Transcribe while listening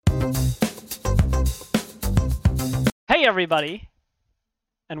Hey, everybody,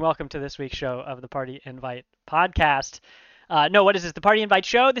 and welcome to this week's show of the Party Invite podcast. No, what is this? The Party Invite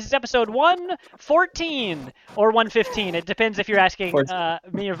show? This is episode 114 or 115. It depends if you're asking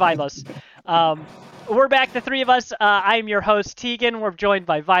me or Vilos. We're back, the three of us. I'm your host, Tegan. We're joined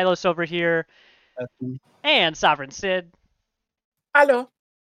by Vilos over here and Sovereign Sid. Hello.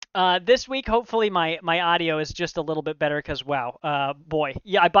 This week, hopefully, my audio is just a little bit better because, wow, boy.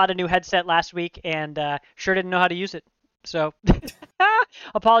 Yeah, I bought a new headset last week and sure didn't know how to use it. So,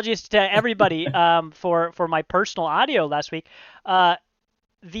 apologies to everybody for my personal audio last week. Let's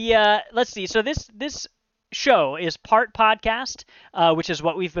see. So this show is part podcast, which is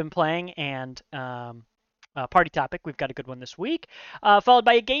what we've been playing, and party topic. We've got a good one this week, followed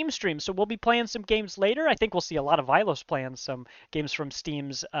by a game stream. So we'll be playing some games later. I think we'll see a lot of Vilos playing some games from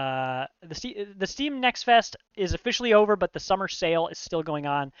Steam's. The Steam Next Fest is officially over, but the summer sale is still going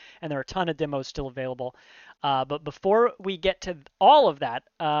on, and there are a ton of demos still available. But before we get to all of that,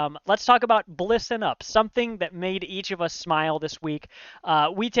 let's talk about Blissin' Up, something that made each of us smile this week.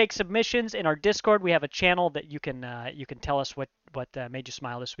 We take submissions in our Discord. We have a channel that you can tell us what made you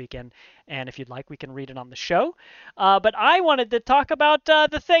smile this weekend, and if you'd like, we can read it on the show. But I wanted to talk about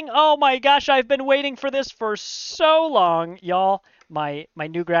the thing. Oh my gosh, I've been waiting for this for so long, y'all. My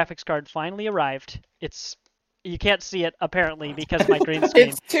new graphics card finally arrived. You can't see it apparently because my green screen.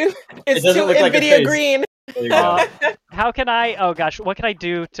 It's too NVIDIA green. How can I? Oh gosh, what can I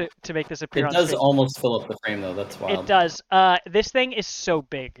do to make this appear on screen? It does almost fill up the frame though. That's wild. It does. This thing is so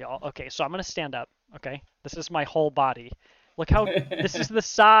big, y'all. Okay, so I'm gonna stand up. Okay, this is my whole body. Look how this is the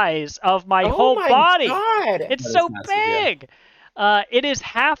size of my whole body. God. It's so big. Yeah. It is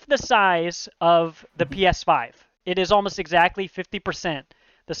half the size of the PS5. It is almost exactly 50%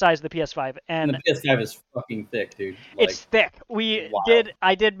 the size of the PS5, and the PS5 is fucking thick, dude. It's thick.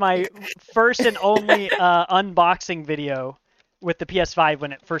 I did my first and only unboxing video with the PS5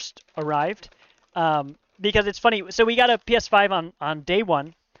 when it first arrived, because it's funny. So we got a PS5 on day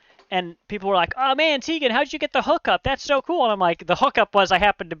one, and people were like, "Oh man, Tegan, how'd you get the hookup? That's so cool!" And I'm like, "The hookup was I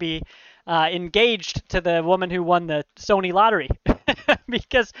happened to be engaged to the woman who won the Sony lottery,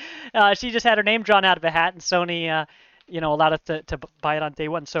 because she just had her name drawn out of a hat, and Sony." Allowed us to buy it on day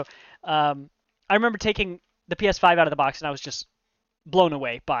one. So I remember taking the PS5 out of the box, and I was just blown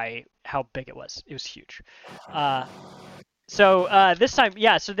away by how big it was. It was huge. So this time,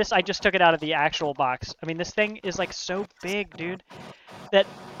 I just took it out of the actual box. I mean, this thing is like so big, dude, that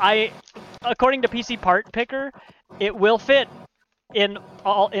according to PC Part Picker, it will fit in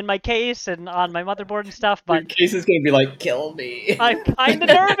my case and on my motherboard and stuff, but your case is gonna be like, kill me. I'm kind of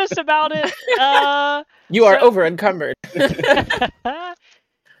nervous about it. You are over encumbered.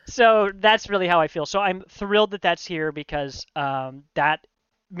 So that's really how I feel. So I'm thrilled that that's here because that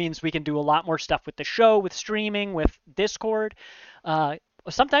means we can do a lot more stuff with the show, with streaming, with Discord,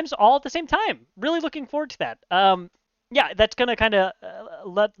 sometimes all at the same time. Really looking forward to that. That's gonna kind of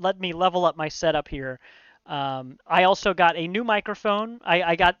let me level up my setup here. I also got a new microphone.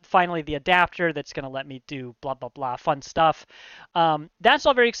 I got finally the adapter that's going to let me do blah, blah, blah, fun stuff. That's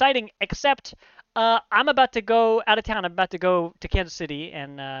all very exciting, except I'm about to go out of town. I'm about to go to Kansas City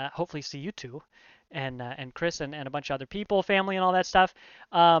and hopefully see you two and Chris and a bunch of other people, family and all that stuff.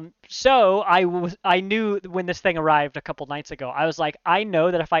 So I knew when this thing arrived a couple nights ago, I was like, I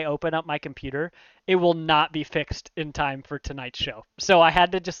know that if I open up my computer, it will not be fixed in time for tonight's show. So I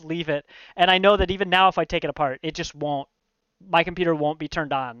had to just leave it. And I know that even now, if I take it apart, it just won't, my computer won't be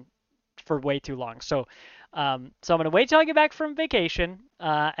turned on for way too long. So I'm going to wait till I get back from vacation.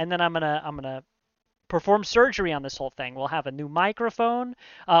 And then I'm going to perform surgery on this whole thing. We'll have a new microphone.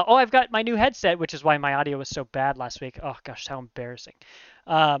 I've got my new headset, which is why my audio was so bad last week. Oh gosh, how embarrassing.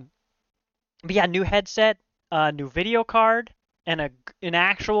 But yeah, new headset, new video card, and an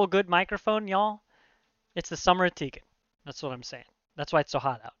actual good microphone, y'all. It's the summer of Tegan. That's what I'm saying. That's why it's so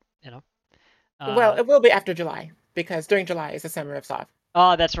hot out, Well, it will be after July, because during July is the summer of Sov.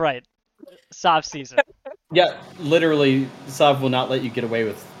 Oh, that's right. Sov season. Yeah, literally, Sov will not let you get away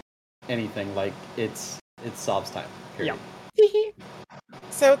with anything. Like, it's Sov's time. Period. Yeah.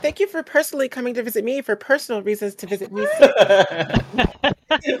 So thank you for personally coming to visit me for personal reasons to visit me. That's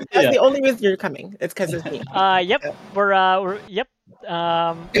the only reason you're coming. It's because of me. Yep. We're yep.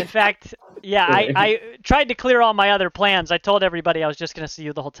 In fact, yeah, I tried to clear all my other plans. I told everybody I was just going to see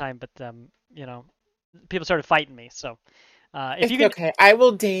you the whole time, but people started fighting me. So if it's okay. I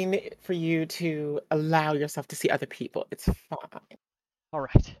will deign for you to allow yourself to see other people. It's fine. All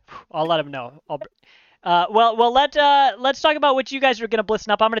right. I'll let them know. Let's talk about what you guys are gonna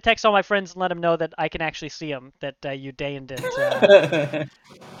blisten up. I'm gonna text all my friends and let them know that I can actually see them. That you deigned it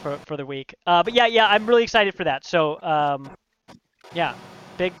for the week. But yeah, I'm really excited for that. So yeah,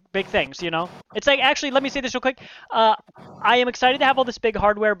 big things. It's like, actually, let me say this real quick. I am excited to have all this big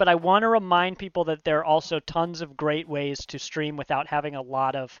hardware, but I want to remind people that there are also tons of great ways to stream without having a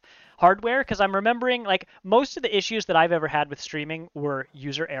lot of hardware. Because I'm remembering, like, most of the issues that I've ever had with streaming were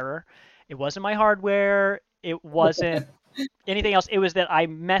user error. It wasn't my hardware. It wasn't anything else. It was that I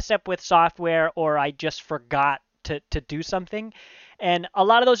mess up with software or I just forgot to do something. And a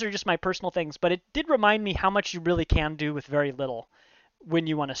lot of those are just my personal things, but it did remind me how much you really can do with very little when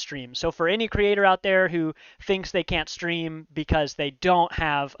you want to stream. So for any creator out there who thinks they can't stream because they don't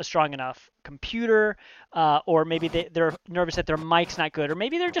have a strong enough computer, or maybe they're nervous that their mic's not good, or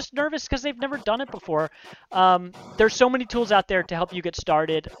maybe they're just nervous because they've never done it before, there's so many tools out there to help you get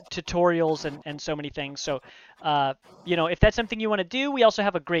started, tutorials and so many things. So if that's something you want to do, we also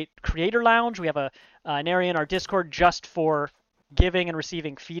have a great creator lounge. We have an area in our Discord just for giving and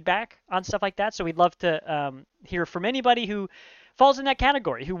receiving feedback on stuff like that. So we'd love to hear from anybody who falls in that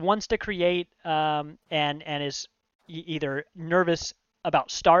category, who wants to create and is either nervous about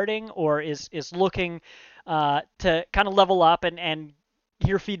starting or is looking to kind of level up and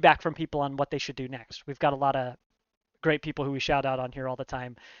hear feedback from people on what they should do next. We've got a lot of great people who we shout out on here all the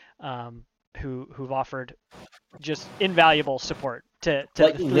time, who've offered just invaluable support to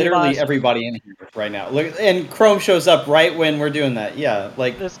like literally everybody in here right now. Look, and Chrome shows up right when we're doing that. Yeah,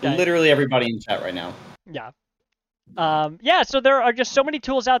 like literally everybody in chat right now. Yeah. So there are just so many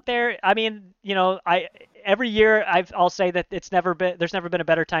tools out there. I mean, every year I'll say that there's never been a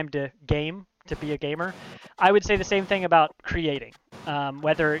better time to be a gamer. I would say the same thing about creating.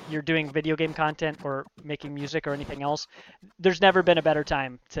 Whether you're doing video game content or making music or anything else, there's never been a better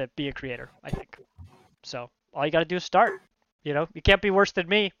time to be a creator, I think. So all you got to do is start. You can't be worse than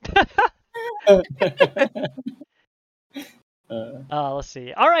me. Let's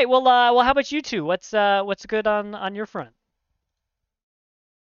see. All right. Well, how about you two? What's good on your front?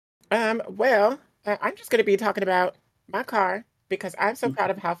 Well, I'm just going to be talking about my car because I'm so proud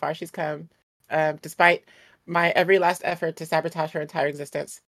of how far she's come, despite my every last effort to sabotage her entire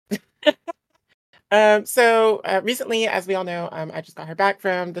existence. So recently, as we all know, I just got her back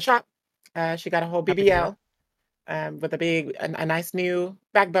from the shop. She got a whole BBL with a nice new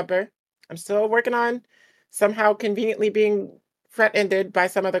back bumper. I'm still working on somehow conveniently being front-ended by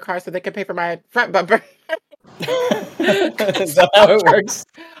some other car so they can pay for my front bumper. Is that how it works?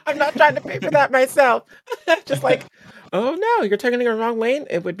 I'm not trying to pay for that myself. Just like, oh no, you're turning in the wrong lane.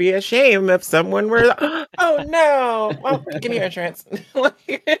 It would be a shame if someone were. Oh no. Well, give me your insurance.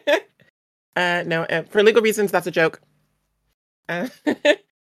 No, for legal reasons, that's a joke.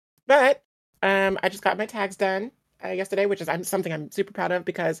 But I just got my tags done yesterday, which is something I'm super proud of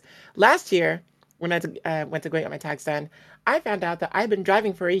because last year when I went to go get my tags done, I found out that I've been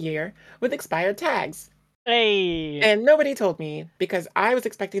driving for a year with expired tags. Hey. And nobody told me because I was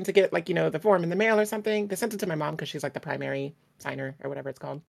expecting to get the form in the mail or something. They sent it to my mom because she's like the primary signer or whatever it's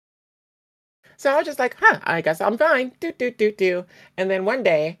called. So I was just like, I guess I'm fine. Do. And then one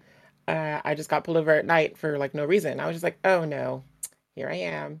day, I just got pulled over at night for no reason. I was just like, oh no, here I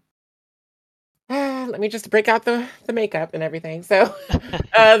am. Let me just break out the makeup and everything. So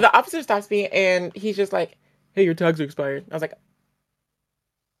the officer stops me and he's just like, hey, your tags are expired. I was like,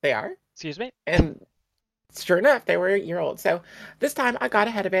 they are? Excuse me? And sure enough, they were a year old. So this time I got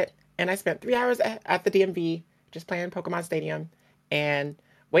ahead of it and I spent 3 hours at the DMV just playing Pokemon Stadium and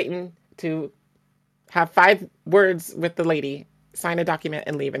waiting to have 5 words with the lady, sign a document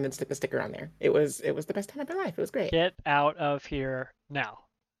and leave and then stick the sticker on there. It was the best time of my life. It was great. Get out of here now.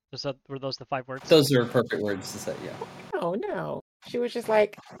 Were those the 5 words? Those are perfect words to say, yeah. Oh, no. She was just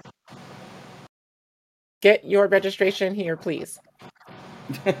like, get your registration here, please.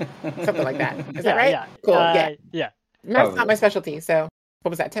 Something like that. Is that right? Yeah. Cool, yeah. Yeah. Math's not my specialty, so what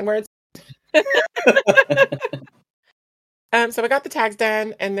was that, 10 words? So I got the tags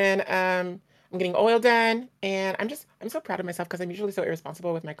done, and then I'm getting oil done, and I'm so proud of myself because I'm usually so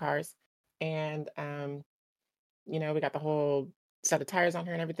irresponsible with my cars. And, we got the whole set of tires on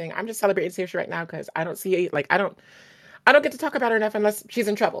her and everything. I'm just celebrating Saoirse right now because I don't see I don't get to talk about her enough unless she's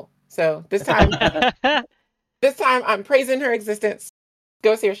in trouble. So this time I'm praising her existence.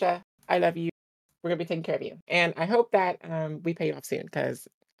 Go Saoirse. I love you. We're gonna be taking care of you. And I hope that we pay you off soon because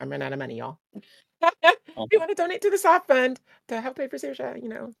I'm running out of money, y'all. If you want to donate to the soft fund to help pay for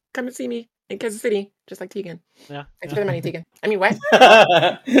Saoirse, come and see me in Kansas City, just like Tegan. Yeah. Thanks for the money, Tegan. I mean, what?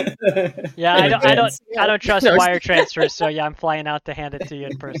 Yeah, I don't trust wire transfers, so yeah, I'm flying out to hand it to you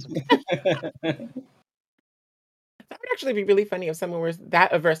in person. That would actually be really funny if someone was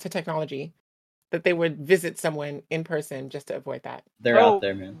that averse to technology that they would visit someone in person just to avoid that. They're out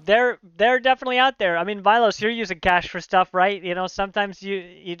there, man. They're definitely out there. I mean, Vilos, you're using cash for stuff, right? You know, sometimes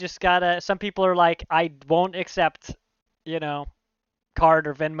you just gotta. Some people are like, I won't accept, you know, card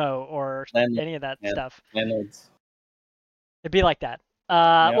or Venmo or any of that stuff. Landlords. It'd be like that.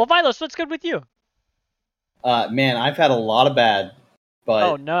 Well, Vilos, what's good with you? Man, I've had a lot of bad, but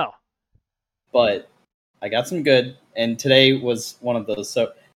oh no. But I got some good, and today was one of those.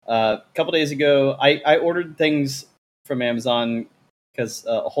 So a couple days ago, I ordered things from Amazon because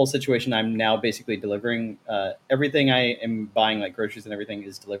a whole situation I'm now basically delivering. Everything I am buying, like groceries and everything,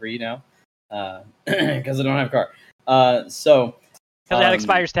 is delivery now because I don't have a car. So because that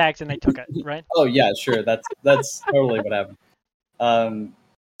expires tax and they took it, right? Oh yeah, sure. That's totally what happened.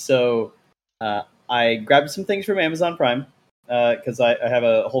 So I grabbed some things from Amazon Prime because I have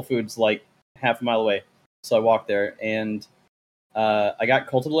a Whole Foods like half a mile away. So I walked there, and I got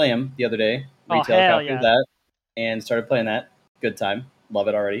Cult of the Lamb the other day, retail copy of that, and started playing that. Good time. Love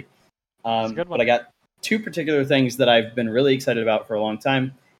it already. But I got two particular things that I've been really excited about for a long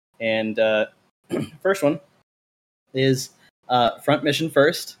time. And first one is Front Mission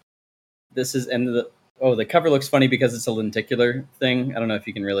First. This is, and the cover looks funny because it's a lenticular thing. I don't know if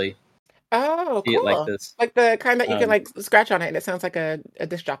you can really see it like this. Like the kind that you can like scratch on it and it sounds like a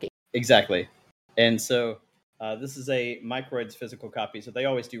disc jockey. Exactly. And so this is a Microids physical copy. So they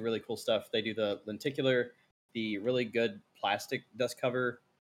always do really cool stuff. They do the lenticular, the really good plastic dust cover,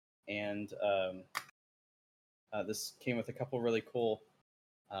 and this came with a couple really cool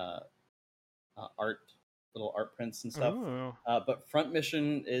little art prints and stuff. But Front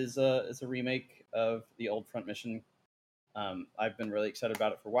Mission is a remake of the old Front Mission. I've been really excited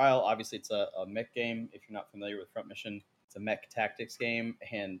about it for a while. Obviously, it's a mech game. If you're not familiar with Front Mission, it's a mech tactics game,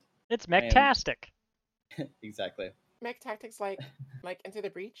 and it's mech-tastic. Exactly. Mech tactics like Into the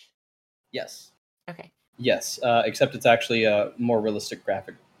Breach? Yes. Okay. Yes, except it's actually a more realistic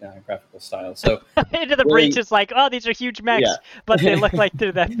graphical style. So Into the Breach is like, oh, these are huge mechs, but they look like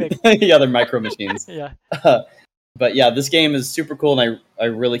they're that big. Yeah, they're micro machines. Yeah. But yeah, this game is super cool, and I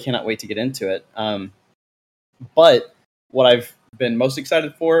really cannot wait to get into it. But what I've been most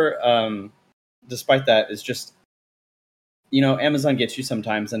excited for, despite that, is just, Amazon gets you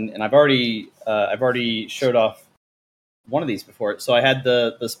sometimes, and I've already showed off one of these before. So I had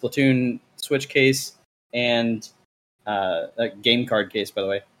the Splatoon Switch case and a game card case, by the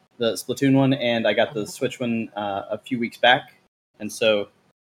way, the Splatoon one, and I got the Switch one a few weeks back. And so,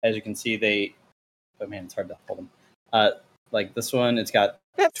 as you can see, oh man, it's hard to hold them. Like this one, it's got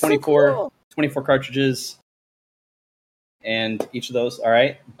 24 cartridges, and each of those, all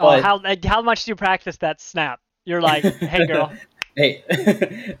right. But, how much do you practice that snap? You're like, hey, girl.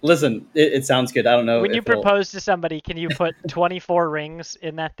 Hey, listen, it sounds good. I don't know. When you propose to somebody, can you put 24 rings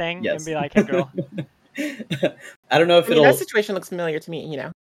in that thing and be like, hey, girl? I don't know if that situation looks familiar to me, I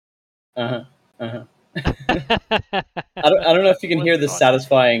don't know if you can hear the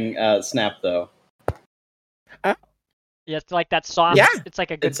satisfying snap, though. Yeah, it's like that soft. Yeah. It's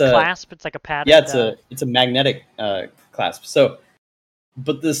like a good clasp. It's like a padded. Yeah, it's a magnetic clasp. So,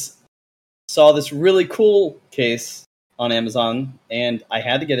 but saw this really cool case on Amazon, and I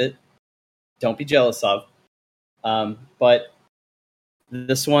had to get it. Don't be jealous of. But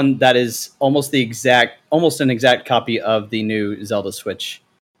this one that is almost an exact copy of the new Zelda Switch,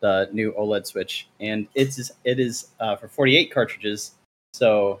 the new OLED Switch, and it is for 48 cartridges.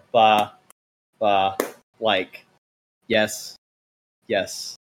 So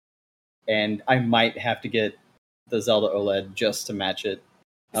yes, and I might have to get the Zelda OLED just to match it.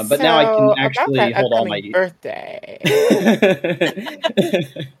 But now I can actually hold all my birthday.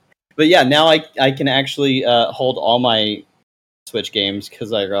 But yeah, now I can actually hold all my Switch games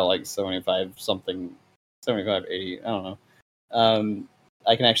because I got like 75, 80, I don't know.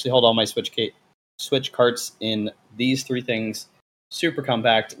 I can actually hold all my Switch carts in these three things. Super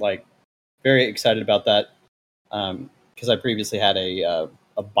compact, like very excited about that. Because I previously had a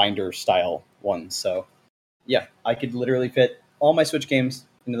binder style one. So yeah, I could literally fit all my Switch games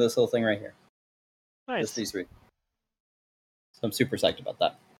into this little thing right here. Nice. Just these three. So I'm super psyched about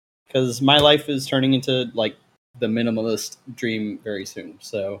that. Because my life is turning into like the minimalist dream very soon.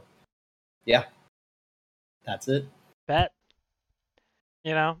 So yeah. That's it. Bet.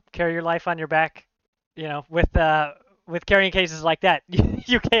 Carry your life on your back, with carrying cases like that.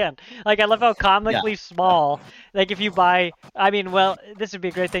 You can. Like, I love how comically small, like if you buy, this would be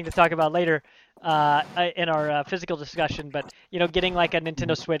a great thing to talk about later in our physical discussion, but, getting like a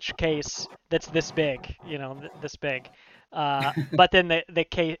Nintendo Switch case that's this big, this big. But then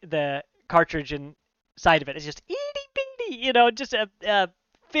the cartridge inside of it is just itty just a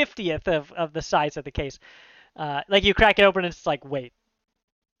 50th of the size of the case. Like you crack it open and it's like, wait,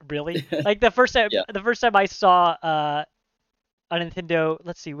 really? Like the first time I saw a Nintendo,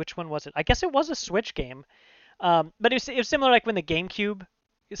 let's see, which one was it? I guess it was a Switch game. But it was similar like when the GameCube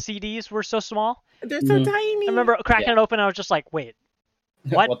CDs were so small. They're so tiny. I remember cracking it open and I was just like, wait,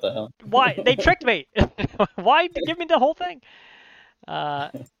 what? What the hell? Why? They tricked me. Why give me the whole thing?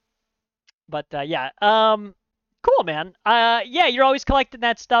 But yeah. Cool, man. Yeah, you're always collecting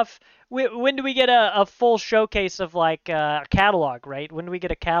that stuff. When do we get a full showcase of like a catalog, right? When do we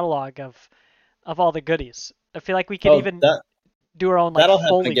get a catalog of all the goodies? I feel like we could even do our own like that'll happen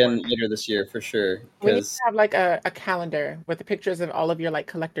Foley again work. later this year for sure. We need to have like a calendar with the pictures of all of your like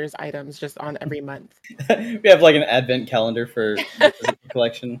collector's items just on every month. We have like an advent calendar for the physical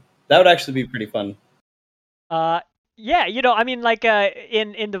collection. That would actually be pretty fun. Yeah, I mean, like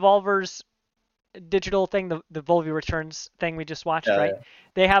in Devolver's digital thing, the Volvi Returns thing we just watched, right? Yeah.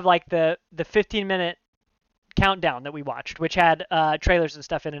 They have like the 15-minute countdown that we watched, which had trailers and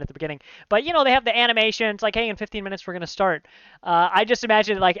stuff in it at the beginning. But they have the animations, like, hey, in 15 minutes we're gonna start. I just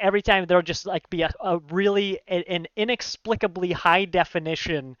imagine like every time there'll just like be a really an inexplicably high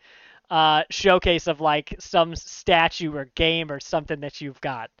definition showcase of like some statue or game or something that you've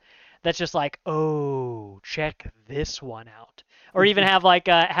got. That's just like, oh, check this one out. Or even have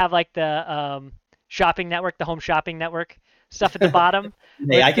the shopping network, the home shopping network stuff at the bottom.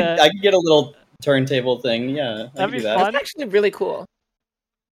 Hey, I could get a little turntable thing. Yeah, that'd be that. fun. That's actually really cool.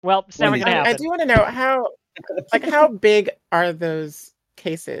 Well, it's never gonna happen. I do want to know how big are those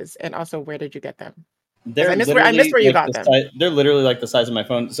cases, and also where did you get them? I missed where you got them. They're literally like the size of my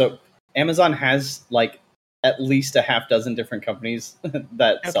phone. So Amazon has like at least a half dozen different companies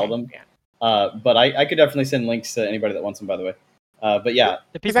that sell them. Yeah. But I could definitely send links to anybody that wants them, by the way. But yeah.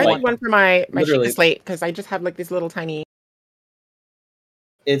 Because I need one for my slate, because I just have like these little tiny...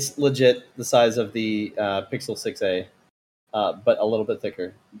 It's legit the size of the Pixel 6a, but a little bit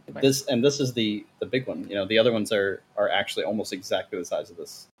thicker. This is the big one. The other ones are actually almost exactly the size of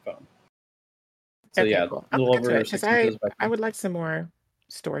this phone. So yeah, cool. A little over 6 inches. I would like some more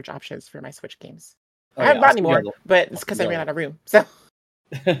storage options for my Switch games. I haven't bought any more, but it's because I ran out of room. So.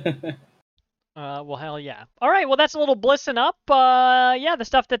 Well, hell yeah. All right, well, that's a little blissing up. Yeah, the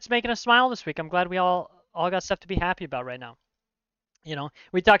stuff that's making us smile this week. I'm glad we all got stuff to be happy about right now.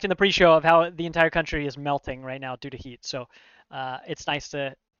 We talked in the pre-show of how the entire country is melting right now due to heat. So it's nice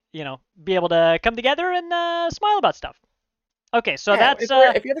to, be able to come together and smile about stuff. Okay, so that's...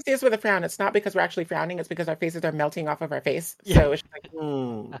 If you ever see us with a frown, it's not because we're actually frowning. It's because our faces are melting off of our face. Yeah. So it's like...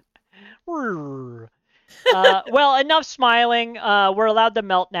 Well, enough smiling. We're allowed to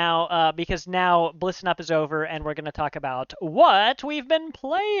melt now because now Blissin' Up is over and we're going to talk about what we've been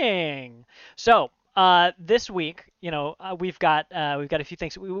playing. So this week, we've got a few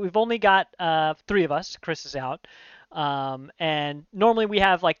things. We've only got 3 of us. Chris is out. And normally we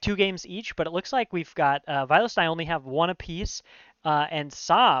have like 2 games each, but it looks like we've got Violet and I only have 1 apiece. And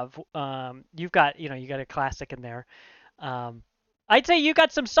Sav, you've got a classic in there. I'd say you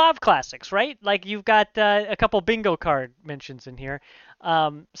got some Sav classics, right? Like you've got a couple bingo card mentions in here.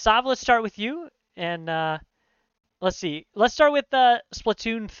 Sav, let's start with you, and let's see. Let's start with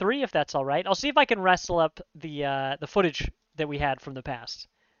Splatoon 3, if that's all right. I'll see if I can wrestle up the footage that we had from the past.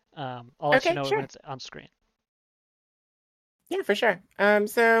 I'll let you know when it's on screen. Yeah, for sure.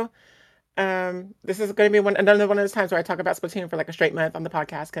 This is going to be another one of those times where I talk about Splatoon for like a straight month on the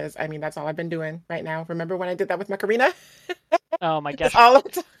podcast, because I mean that's all I've been doing right now. Remember when I did that with Macarena? Oh my gosh!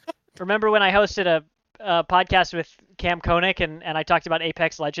 Remember when I hosted a podcast with Cam Koenig and I talked about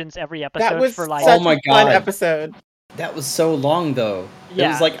Apex Legends every episode? That was for like such a fun episode. That was so long though. Yeah.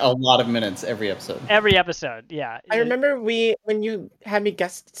 It was like a lot of minutes every episode. Every episode, yeah. I remember when you had me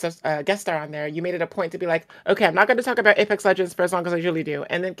guest star on there, you made it a point to be like, okay, I'm not going to talk about Apex Legends for as long as I usually do.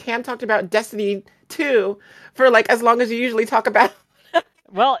 And then Cam talked about Destiny 2 for like as long as you usually talk about.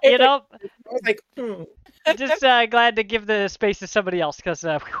 Well, I was like, just glad to give the space to somebody else, because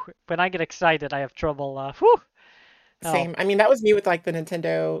when I get excited, I have trouble. Same. I mean, that was me with like the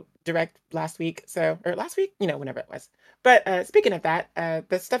Nintendo Direct last week. Or last week, whenever it was. But speaking of that,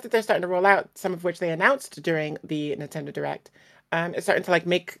 the stuff that they're starting to roll out, some of which they announced during the Nintendo Direct, is starting to like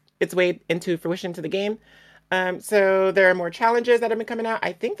make its way into fruition to the game. So there are more challenges that have been coming out.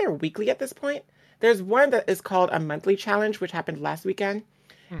 I think they're weekly at this point. There's one that is called a monthly challenge, which happened last weekend.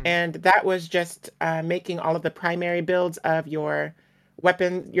 And that was just making all of the primary builds of your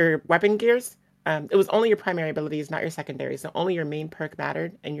weapon gears. It was only your primary abilities, not your secondary. So only your main perk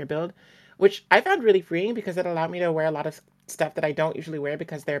mattered in your build, which I found really freeing because it allowed me to wear a lot of stuff that I don't usually wear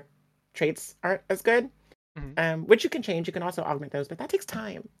because their traits aren't as good. which you can change. You can also augment those, but that takes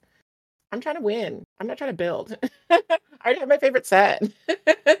time. I'm trying to win. I'm not trying to build. I already have my favorite set.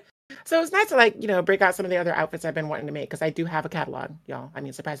 So it's nice to break out some of the other outfits I've been wanting to make because I do have a catalog, y'all. I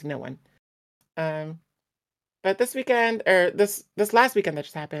mean, surprising no one. But this weekend or this last weekend that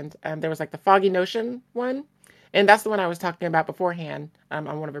just happened, there was like the Foggy Notion one, and that's the one I was talking about beforehand on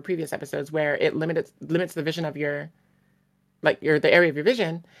one of our previous episodes where it limits the vision of the area of your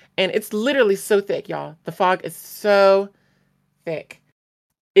vision, and it's literally so thick, y'all. The fog is so thick.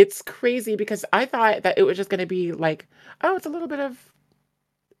 It's crazy because I thought that it was just going to be like, oh, it's a little bit of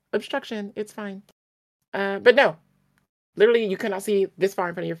obstruction. It's fine. But no, literally you could not see this far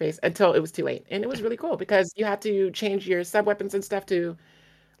in front of your face until it was too late. And it was really cool because you had to change your sub weapons and stuff to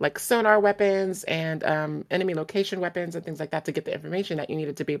like sonar weapons and enemy location weapons and things like that to get the information that you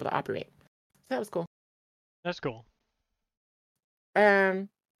needed to be able to operate. So that was cool. That's cool.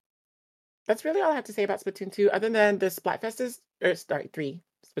 That's really all I have to say about Splatoon 2, other than the Splatfest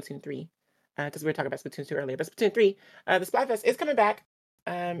Splatoon 3, because we were talking about Splatoon 2 earlier, but Splatoon 3, the Splatfest is coming back,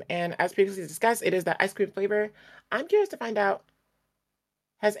 and as previously discussed, it is the ice cream flavor. I'm curious to find out,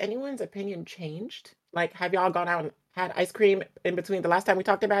 has anyone's opinion changed? Like, have y'all gone out and had ice cream in between the last time we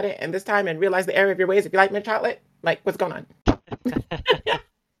talked about it and this time and realized the error of your ways if you like mint chocolate? Like, what's going on?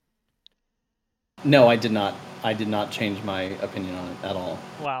 No, I did not. I did not change my opinion on it at all.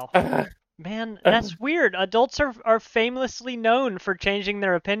 Wow. Man, that's weird. Adults are famously known for changing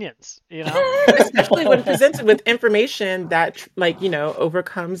their opinions, Especially when presented with information that,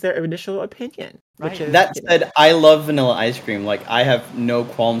 overcomes their initial opinion. Right. Which is, that said, I love vanilla ice cream. Like, I have no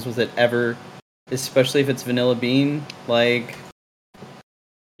qualms with it ever, especially if it's vanilla bean. Like,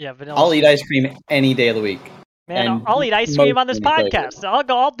 yeah, vanilla. I'll eat ice cream any day of the week. Man, I'll eat ice cream on this podcast.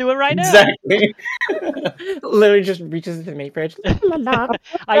 I'll do it right now. Exactly. Literally just reaches into the main fridge.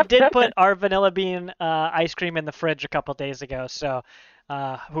 I did put our vanilla bean ice cream in the fridge a couple days ago, so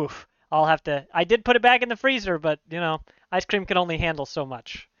I'll have to. I did put it back in the freezer, but ice cream can only handle so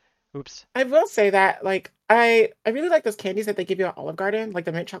much. Oops. I will say that, I really like those candies that they give you at Olive Garden, like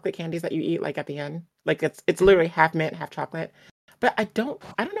the mint chocolate candies that you eat at the end. Like it's literally half mint, half chocolate. But I don't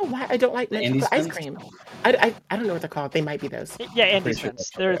know why I don't like mint chocolate ice cream. I don't know what they're called. They might be those. Yeah, Andes Mints.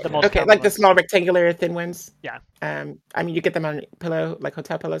 They're the most okay, like the small rectangular thin ones. Yeah. I mean, you get them on pillow, like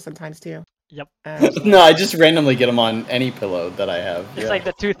hotel pillows sometimes too. Yep. No, I just randomly get them on any pillow that I have. It's like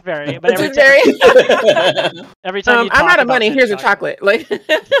the Tooth Fairy. But every time you talk I'm out of money. Here's chocolate. a chocolate. Like,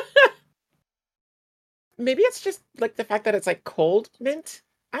 maybe it's just like the fact that it's like cold mint.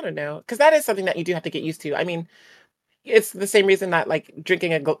 I don't know, because that is something that you do have to get used to. I mean, it's the same reason that like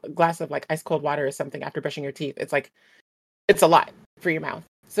drinking a glass of like ice cold water or something after brushing your teeth. It's like it's a lot for your mouth.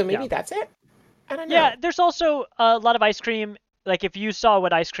 So maybe that's it. I don't know. Yeah, there's also a lot of ice cream. Like if you saw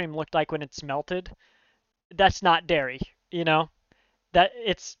what ice cream looked like when it's melted, that's not dairy. That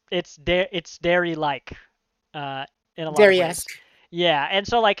it's dairy-like. In a lot Dairy-esque. of ways. Yeah, and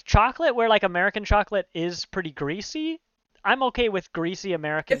so like chocolate, where like American chocolate is pretty greasy, I'm okay with greasy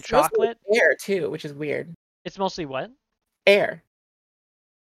American chocolate. It's air too, which is weird. It's mostly what? Air.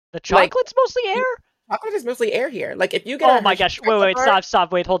 The chocolate's mostly air? Chocolate is mostly air here. Like if you get Oh my gosh. Wait,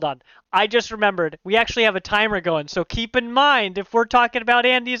 stop, wait, hold on. I just remembered. We actually have a timer going, so keep in mind if we're talking about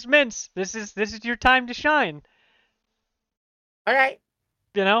Andes Mints, this is your time to shine. All right.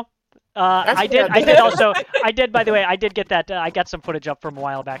 I did by the way, I did get that I got some footage up from a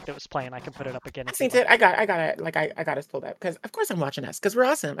while back that was playing. I can put it up again. I've seen it. I got it. Like I got us pulled up because of course I'm watching us because we're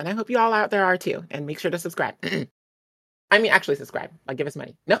awesome and I hope you all out there are too. And make sure to subscribe. I mean, actually subscribe. Like give us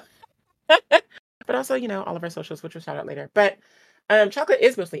money. No. But also, all of our socials, which we'll shout out later. But chocolate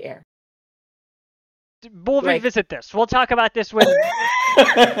is mostly air. We'll revisit this. We'll talk about this when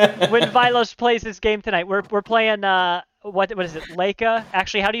Vilos plays this game tonight. We're playing what is it? Leica?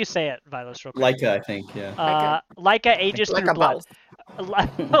 Actually, how do you say it, Vilos? Real quick? Leica, I think. Yeah. Leica ages through blood.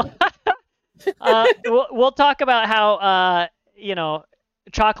 We'll talk about how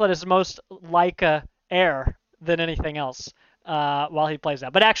chocolate is most Leica air than anything else while he plays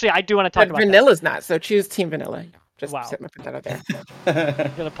that. But actually, I do want to talk about vanilla's not. So choose Team Vanilla. Just put that out there. You're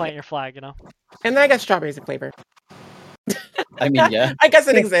gonna plant your flag, And then I guess strawberries a flavor. I mean, yeah. I guess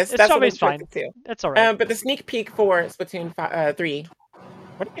it exists. That's strawberries fine. Too. That's all right. But the sneak peek for Splatoon 3.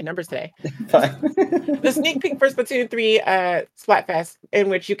 What are my numbers today? The sneak peek for Splatoon 3 Splatfest, in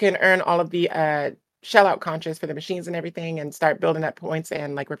which you can earn all of the shell out conches for the machines and everything, and start building up points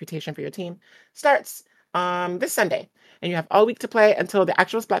and like reputation for your team, starts this Sunday, and you have all week to play until the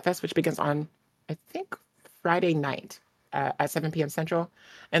actual Splatfest, which begins on I think Friday night at 7 p.m. Central,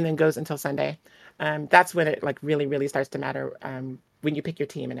 and then goes until Sunday. That's when it like really, really starts to matter when you pick your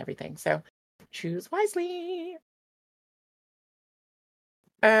team and everything. So Choose wisely.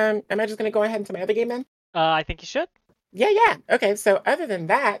 Am I just gonna go ahead into my other game then? I think you should. Yeah. Okay, so other than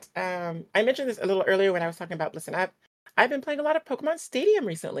that, I mentioned this a little earlier when I was talking about Listen Up. I've been playing a lot of Pokemon Stadium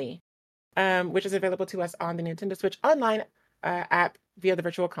recently, which is available to us on the Nintendo Switch Online app via the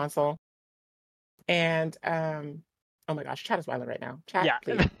Virtual Console. And oh my gosh, chat is wild right now. Chat, Yeah.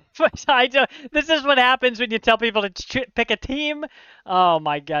 please. This is what happens when you tell people to pick a team. Oh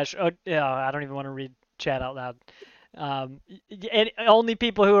my gosh. Oh, yeah, I don't even want to read chat out loud. And only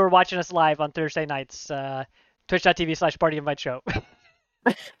people who are watching us live on Thursday nights, twitch.tv/PartyInviteShow.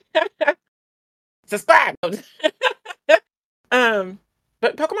 Subscribe.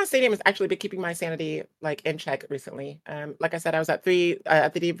 But Pokemon Stadium has actually been keeping my sanity like in check recently. Like I said, I was at the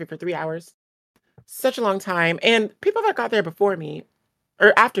DMV for 3 hours. Such a long time. And people that got there before me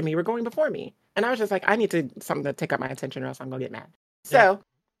or after me were going before me. And I was just like, I need something to take up my attention or else I'm gonna get mad. Yeah.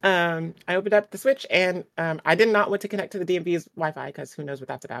 So I opened up the Switch and I did not want to connect to the DMV's Wi-Fi because who knows what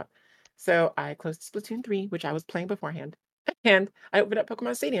that's about. So I closed Splatoon 3, which I was playing beforehand, and I opened up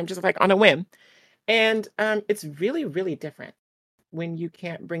Pokemon Stadium just like on a whim. And it's really, really different when you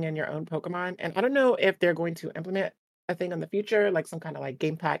can't bring in your own Pokemon. And I don't know if they're going to implement a thing in the future, like some kind of like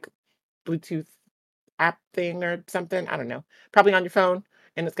Game Pack Bluetooth app thing or something. I don't know. Probably on your phone,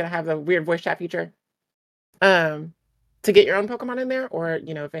 and it's gonna have the weird voice chat feature. To get your own Pokemon in there, or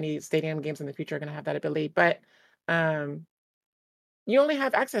if any Stadium games in the future are gonna have that ability. But you only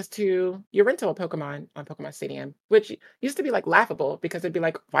have access to your rental Pokemon on Pokemon Stadium, which used to be like laughable because it'd be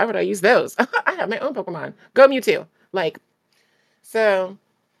like, why would I use those? I have my own Pokemon. Go Mewtwo. Like, so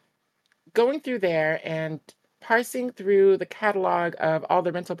going through there and parsing through the catalog of all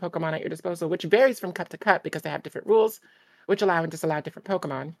the rental Pokemon at your disposal, which varies from cup to cup because they have different rules, which allow and disallow different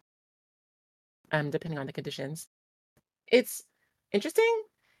Pokemon, depending on the conditions. It's interesting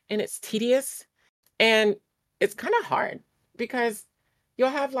and it's tedious and it's kind of hard because you'll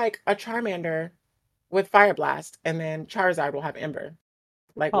have like a Charmander with Fire Blast and then Charizard will have Ember.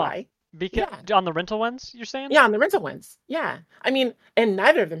 Like, why? Because Yeah. on the rental ones, you're saying? Yeah, on the rental ones. Yeah. I mean, and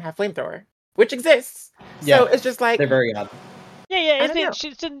neither of them have Flamethrower, which exists. Yeah, So it's just like, they're very odd. Yeah. I don't know.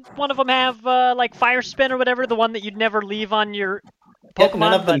 Shouldn't one of them have like Fire Spin or whatever, the one that you'd never leave on your Yet Pokemon?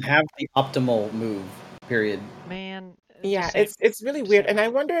 none of them but have the optimal move. Period. man, Yeah, just it's really weird. saying. And I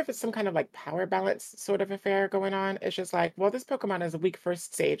wonder if it's some kind of like power balance sort of affair going on. It's just like, well, this Pokemon is a weak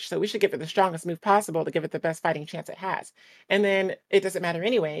first stage, so we should give it the strongest move possible to give it the best fighting chance it has. And then it doesn't matter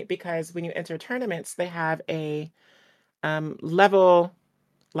anyway, because when you enter tournaments, they have a level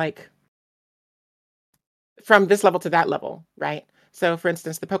like from this level to that level, right? So for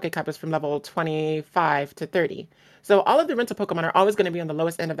instance, the Poke Cup is from level 25 to 30. So all of the rental Pokemon are always going to be on the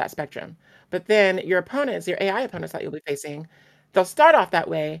lowest end of that spectrum. But then your opponents, your AI opponents that you'll be facing, they'll start off that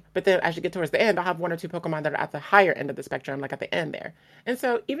way, but then as you get towards the end, they'll have one or two Pokemon that are at the higher end of the spectrum, like at the end there. And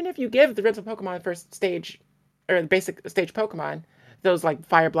so even if you give the rental Pokemon first stage or the basic stage Pokemon, those like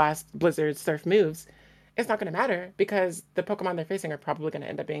Fire Blast, Blizzard, Surf moves, it's not going to matter because the Pokemon they're facing are probably going to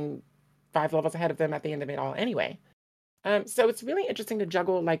end up being 5 levels ahead of them at the end of it all anyway. So it's really interesting to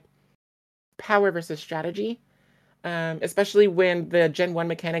juggle like power versus strategy, especially when the Gen 1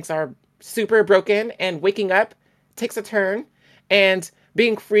 mechanics are super broken and waking up takes a turn and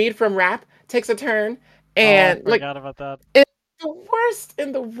being freed from wrap takes a turn. And I forgot about that. It's the worst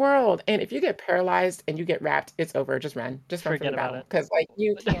in the world. And if you get paralyzed and you get wrapped, it's over. Just run. Just run Forget from the about battle. it. Because like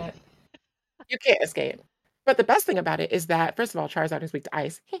you can't escape. But the best thing about it is that, first of all, Charizard is weak to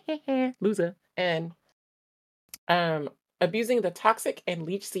ice. Loser. And abusing the toxic and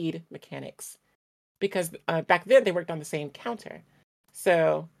leech seed mechanics. Because back then they worked on the same counter.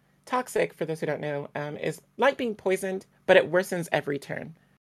 So toxic, for those who don't know, is like being poisoned, but it worsens every turn.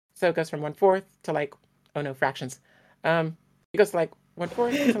 So it goes from 1/4 to like, oh no, fractions. It goes to like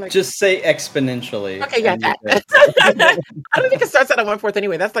 1/4 to like. Just say exponentially. Okay, yeah, and that. you're good. I don't think it starts at a 1/4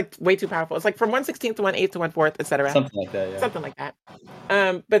 anyway. That's like way too powerful. It's like from 1/16 to 1/8 to 1/4, etc. Something like that, yeah. Something like that.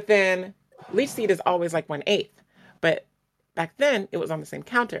 But then leech seed is always like 1/8. But back then it was on the same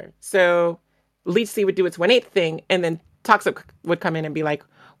counter. So leech seed would do its 1/8 thing, and then toxic would come in and be like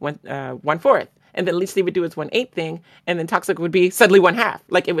 1/4. And then leech seed would do its 1/8 thing, and then toxic would be suddenly 1/2.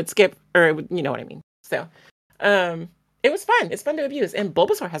 Like it would skip, or it would, you know what I mean. So it was fun. It's fun to abuse. And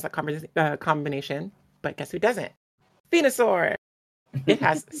Bulbasaur has that combination, but guess who doesn't? Venusaur. It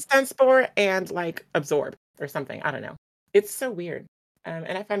has Stun Spore and like Absorb or something. I don't know. It's so weird.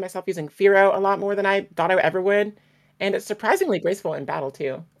 And I find myself using Fearow a lot more than I thought I ever would. And it's surprisingly graceful in battle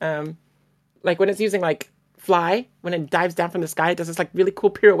too. Like when it's using like Fly, when it dives down from the sky, it does this like really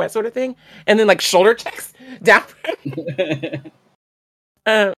cool pirouette sort of thing. And then like shoulder checks down.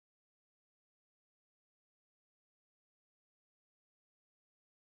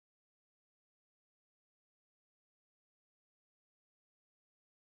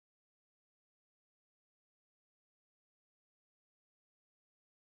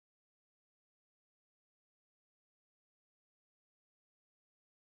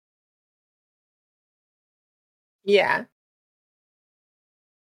 Yeah.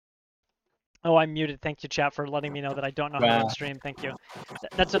 Oh, I'm muted. Thank you, chat, for letting me know that I don't know how to Wow. end stream. Thank you.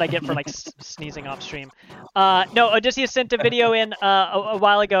 That's what I get for like sneezing off stream. No, Odysseus sent a video in a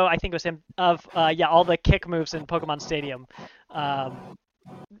while ago. I think it was him of yeah, all the kick moves in Pokemon Stadium,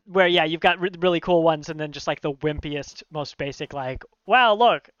 where yeah, you've got really cool ones, and then just like the wimpiest, most basic, like wow,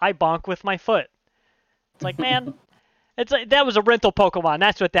 look, I bonk with my foot. It's like, man, it's like that was a rental Pokemon.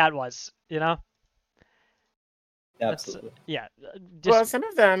 That's what that was, you know. Absolutely. Yeah, Well, just some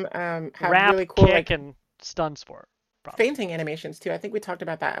of them have wrap, really cool kick, like and stun sport. Probably. fainting animations too. I think we talked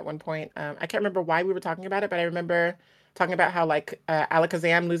about that at one point. I can't remember why we were talking about it, but I remember talking about how like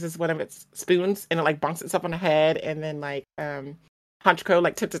Alakazam loses one of its spoons and it like bonks itself on the head, and then like Honchkrow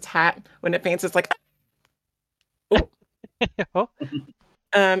like tips its hat when it faints. It's like, oh. Oh,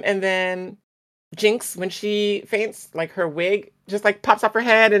 And then Jinx when she faints, like her wig just like pops off her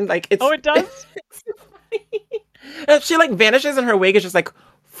head, and like it's oh, it does. and she like vanishes, and her wig is just like,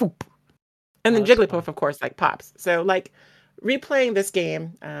 whoop. And then Oh, that's Jigglypuff, fun. of course, like pops. So like replaying this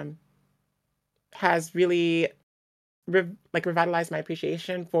game has really revitalized my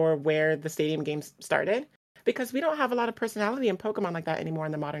appreciation for where the stadium games started, because we don't have a lot of personality in Pokemon like that anymore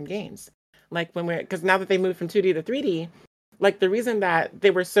in the modern games. Like when because now that they moved from 2D to 3D, like the reason that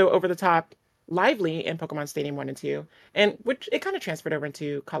they were so over the top lively in Pokemon Stadium 1 and 2, and which it kind of transferred over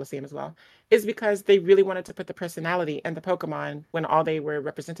into Coliseum as well, is because they really wanted to put the personality in the Pokemon when all they were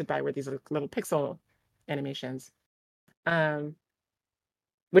represented by were these little pixel animations. Um,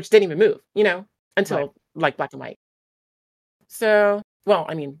 which didn't even move, until Right. like Black and White. So, well,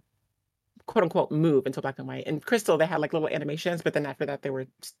 I mean, quote unquote move until Black and White. In Crystal, they had like little animations, but then after that, they were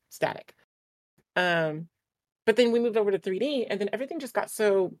static. Um, but then we moved over to 3D, and then everything just got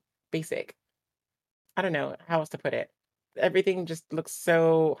so basic. I don't know how else to put it. Everything just looks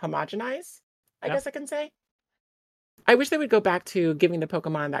so homogenized, I Yeah. guess I can say. I wish they would go back to giving the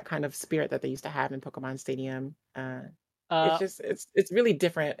Pokemon that kind of spirit that they used to have in Pokemon Stadium. It's just it's really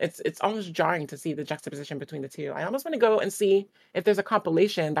different. It's almost jarring to see the juxtaposition between the two. I almost want to go and see if there's a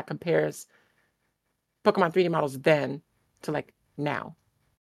compilation that compares Pokemon 3D models then to like now.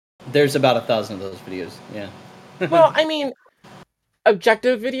 There's about 1,000 of those videos. Yeah. Well, I mean,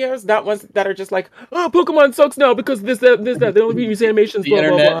 objective videos, not ones that are just like, oh, Pokemon sucks now because this, that, this, that. They don't use animations, The blah,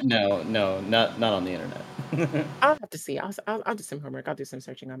 blah, internet? blah. No, not on the internet. I'll have to see. I'll do some homework. I'll do some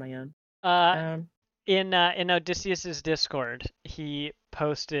searching on my own. Um, in Odysseus's Discord, he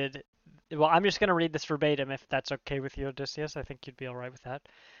posted. Well, I'm just gonna read this verbatim if that's okay with you, Odysseus. I think you'd be all right with that.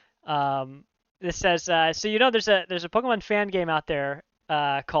 This says, so there's a Pokemon fan game out there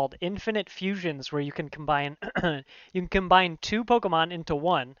called Infinite Fusions where you can combine two Pokemon into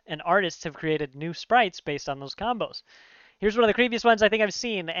one, and artists have created new sprites based on those combos. Here's one of the creepiest ones I think I've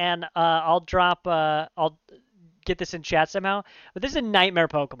seen, and I'll get this in chat somehow. But this is a nightmare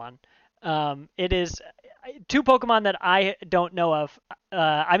Pokemon. It is two Pokemon that I don't know of.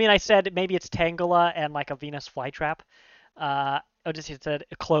 I mean, I said maybe it's Tangela and like a Venus flytrap. Odysseus said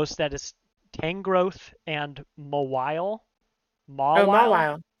close. That is Tangrowth and Mawile. oh, Mawile.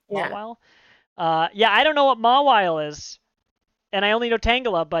 Mawile. Yeah. Mawile. Yeah, I don't know what Mawile is, and I only know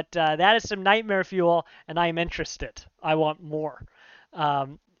Tangela, but that is some nightmare fuel, and I'm interested. I want more.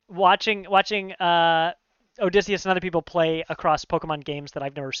 Watching Odysseus and other people play across Pokemon games that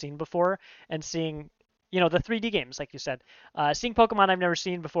I've never seen before, and seeing, the 3D games, like you said, seeing Pokemon I've never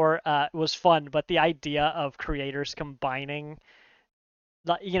seen before was fun. But the idea of creators combining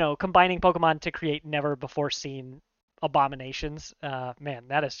Pokemon to create never before seen abominations, man,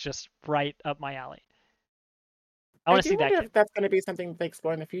 that is just right up my alley. I want to do see that wonder game. if that's going to be something they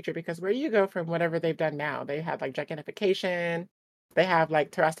explore in the future, because where you go from whatever they've done now, they have like gigantification, they have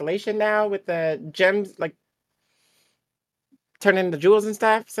like terrestrialization now with the gems like turning into jewels and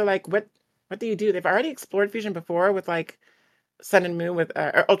stuff. So like, what do you do? They've already explored fusion before with like Sun and Moon with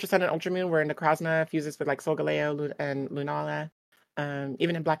or Ultra Sun and Ultra Moon, where Necrozma fuses with like Solgaleo and Lunala.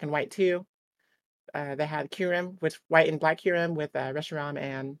 Even in Black and White too, they had Kyurem with White and Black Kyurem with Reshiram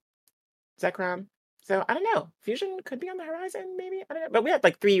and Zekrom. So I don't know. Fusion could be on the horizon, maybe. I don't know. But we had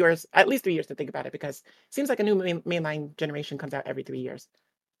like 3 years, at least 3 years to think about it, because it seems like a new mainline generation comes out every 3 years.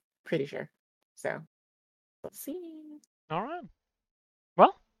 Pretty sure. So let's see. All right.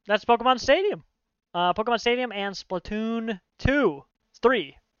 Well, that's Pokemon Stadium. Pokemon Stadium and Splatoon 2. It's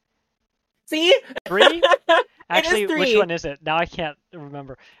 3. See? 3? Actually, it is 3. Which one is it? Now I can't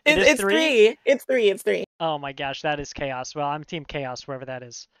remember. It's 3. It's 3. It's 3. Oh my gosh, that is Chaos. Well, I'm Team Chaos, wherever that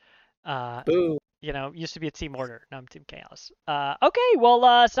is. Boo. Used to be a Team Order. Now I'm Team Chaos. Okay,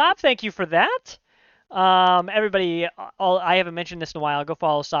 well, Sop, thank you for that. Everybody, I haven't mentioned this in a while. Go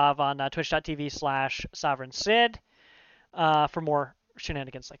follow Sav on twitch.tv/SovereignSid for more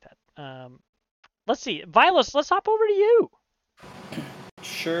shenanigans like that. Let's see. Vilas, let's hop over to you.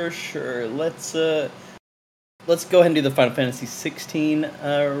 Sure. Let's go ahead and do the Final Fantasy 16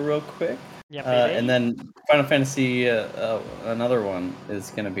 real quick. Yeah, and then Final Fantasy, another one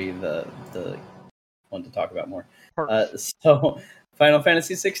is going to be the one to talk about more. So Final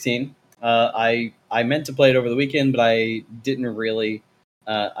Fantasy 16. I meant to play it over the weekend, but I didn't really.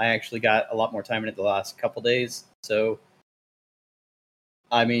 I actually got a lot more time in it the last couple days. So,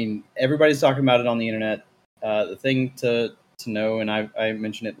 I mean, everybody's talking about it on the internet. The thing to know, and I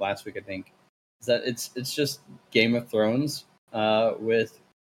mentioned it last week, I think, is that it's just Game of Thrones with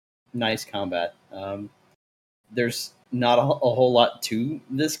nice combat. There's not a whole lot to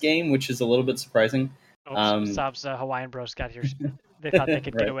this game, which is a little bit surprising. Sab's Hawaiian Bros got here. They thought they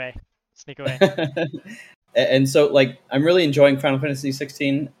could get away, sneak away. And so, like, I'm really enjoying Final Fantasy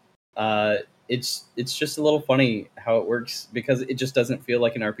 16. It's just a little funny how it works because it just doesn't feel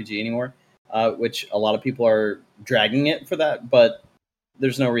like an RPG anymore, which a lot of people are dragging it for that, but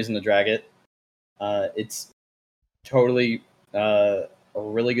there's no reason to drag it. It's totally a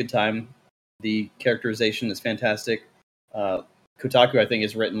really good time. The characterization is fantastic. Kotaku, I think,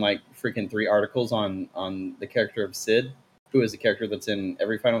 has written like freaking 3 articles on the character of Cid, who is a character that's in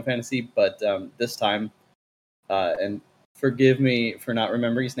every Final Fantasy, but this time, and forgive me for not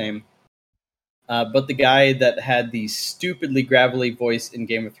remembering his name, but the guy that had the stupidly gravelly voice in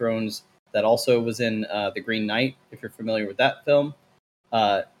Game of Thrones that also was in The Green Knight, if you're familiar with that film,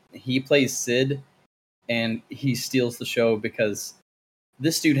 he plays Cid, and he steals the show because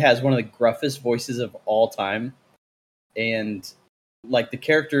this dude has one of the gruffest voices of all time, and like the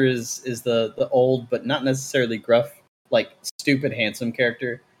character is the old but not necessarily gruff, like stupid handsome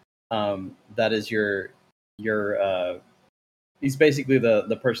character. That is your he's basically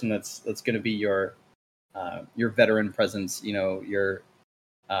the person that's going to be your veteran presence, you know, your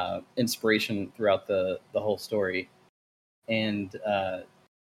inspiration throughout the whole story, and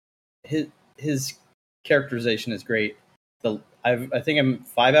his characterization is great. I think I'm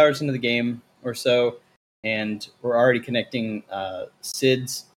 5 hours into the game or so, and we're already connecting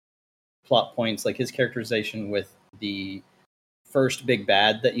Cid's plot points, like his characterization, with the first big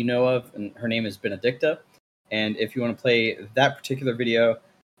bad that you know of, and her name is Benedicta. And if you want to play that particular video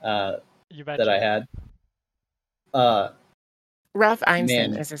that I had, Ralph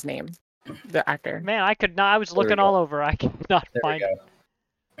Ineson is his name, the actor. Man, I could not. I was looking all over. I could not find it.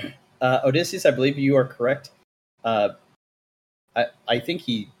 Odysseus, I believe you are correct. I think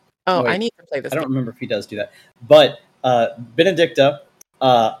he. Oh, wait, I need to play this. I don't remember if he does do that. But Benedicta,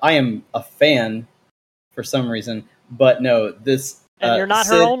 I am a fan for some reason. But no, this. And you're not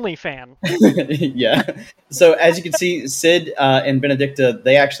her only fan. Yeah. So as you can see, Cid and Benedicta,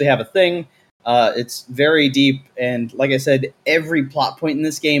 they actually have a thing. It's very deep, and like I said, every plot point in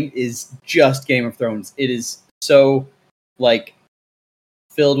this game is just Game of Thrones. It is so like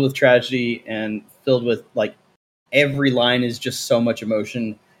filled with tragedy and filled with like every line is just so much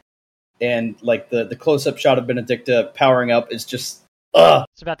emotion, and like the close-up shot of Benedicta powering up is just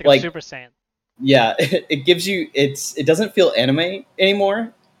it's about to go Super Saiyan. Yeah, it gives you it doesn't feel anime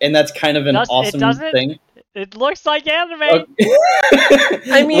anymore, and that's kind of an awesome thing. It looks like anime. Okay.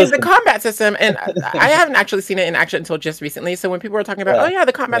 I mean, the combat system, and I haven't actually seen it in action until just recently. So when people were talking about,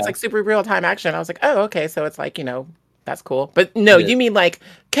 the combat's like super real-time action, I was like, oh, okay, so it's like, you know, that's cool. But no, you mean like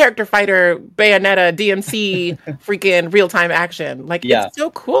character fighter, Bayonetta, DMC, freaking real-time action. Like, it's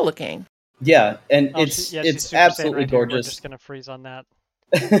so cool looking. Yeah, and it's absolutely gorgeous. We're just going to freeze on that.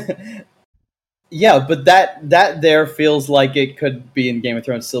 Yeah, but that there feels like it could be in Game of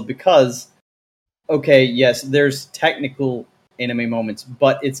Thrones still because, okay, yes, there's technical anime moments,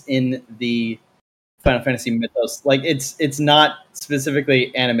 but it's in the Final Fantasy mythos. Like, it's not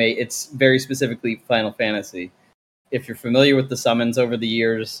specifically anime, it's very specifically Final Fantasy. If you're familiar with the summons over the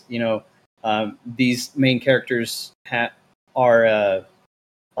years, you know, these main characters are, a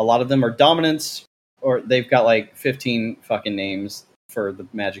lot of them are dominants, or they've got like 15 fucking names for the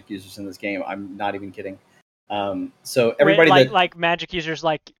magic users in this game. I'm not even kidding. So everybody like magic users,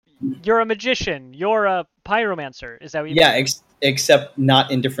 like you're a magician, you're a pyromancer. Is that what you mean? Except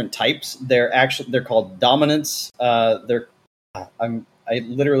not in different types. They're called dominants. I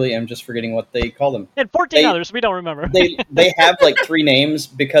literally am just forgetting what they call them. And 14 others we don't remember. they have like 3 names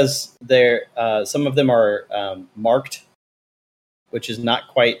because they're some of them are marked, which is not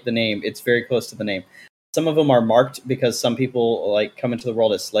quite the name. It's very close to the name. Some of them are marked because some people like come into the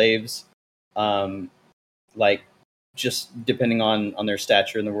world as slaves. Like just depending on their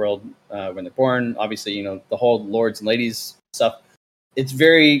stature in the world when they're born. Obviously, you know, the whole lords and ladies stuff. It's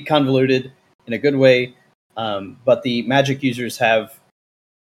very convoluted in a good way, but the magic users have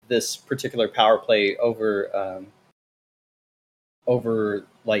this particular power play over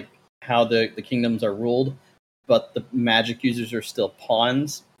like how the kingdoms are ruled, but the magic users are still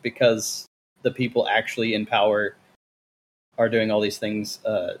pawns because the people actually in power are doing all these things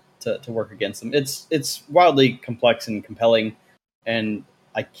to work against them. It's wildly complex and compelling, and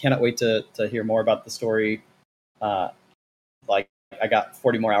I cannot wait to hear more about the story. Like I got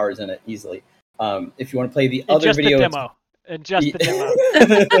 40 more hours in it easily. If you want to play the other just video, the demo. And just the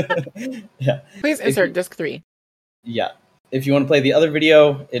demo. Yeah. Please insert disc 3. Yeah. If you want to play the other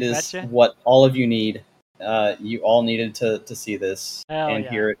video, it is Gotcha. what all of you need. You all needed to see this and yeah.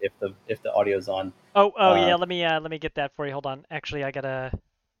 hear it if the audio's on. Oh yeah. Let me get that for you. Hold on. Actually, I gotta.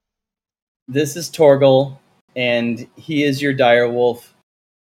 This is Torgal, and he is your direwolf.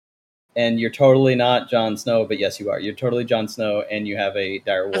 And you're totally not Jon Snow, but yes, you are. You're totally Jon Snow, and you have a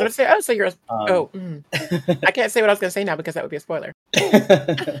direwolf. I was gonna say, oh, so you're. I can't say what I was gonna say now because that would be a spoiler.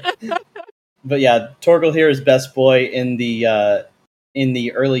 But yeah, Torgal here is best boy in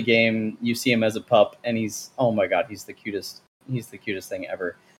the early game. You see him as a pup, and he's, oh my god, he's the cutest. He's the cutest thing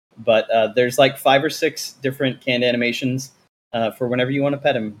ever. But there's like 5 or 6 different canned animations for whenever you want to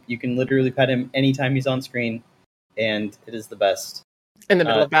pet him. You can literally pet him anytime he's on screen, and it is the best. In the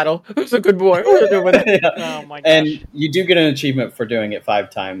middle of battle, who's a good boy? Yeah. Oh my gosh. And you do get an achievement for doing it 5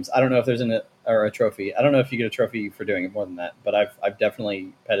 times. I don't know if there's a trophy. I don't know if you get a trophy for doing it more than that, but I've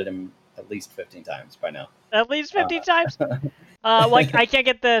definitely petted him at least 15 times by now. At least 15 times. Like I can't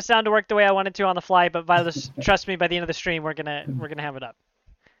get the sound to work the way I wanted to on the fly, but trust me, by the end of the stream, we're gonna have it up.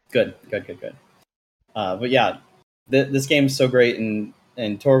 Good. But yeah, this game's so great, and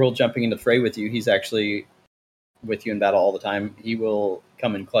Torgal jumping into the fray with you, he's actually with you in battle all the time. He will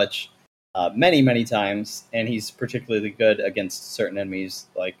come in clutch many times, and he's particularly good against certain enemies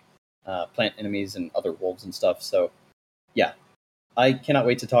like plant enemies and other wolves and stuff. So yeah, I cannot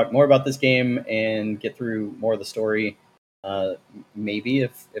wait to talk more about this game and get through more of the story. Maybe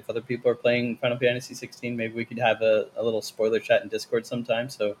if other people are playing Final Fantasy 16, maybe we could have a little spoiler chat in Discord sometime.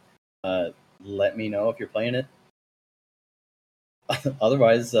 So let me know if you're playing it.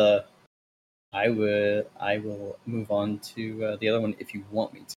 Otherwise, I will move on to the other one if you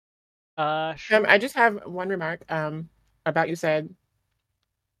want me to. Sure. I just have one remark about you said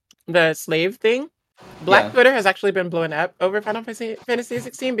the slave thing. Black Twitter has actually been blowing up over Final Fantasy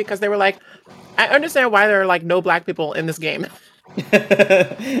 16 because they were like, I understand why there are like no black people in this game.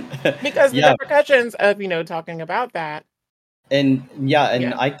 Because the repercussions of, talking about that. And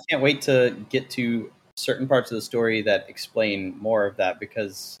I can't wait to get to certain parts of the story that explain more of that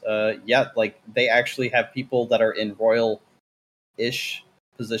because like they actually have people that are in royal-ish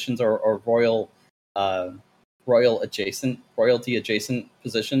positions or royalty adjacent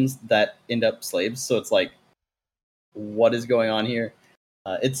positions that end up slaves. So it's like, what is going on here?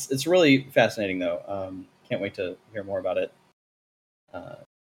 It's really fascinating though. Can't wait to hear more about it.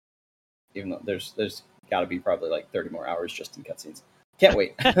 Even though there's got to be probably like 30 more hours just in cutscenes. Can't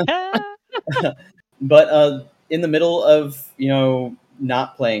wait. But in the middle of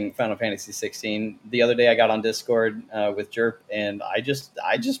not playing Final Fantasy 16, the other day I got on Discord with Jerp, and I just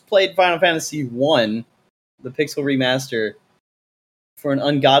played Final Fantasy 1, the Pixel Remaster, for an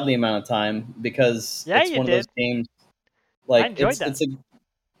ungodly amount of time because it's one of those games. Like I enjoyed that.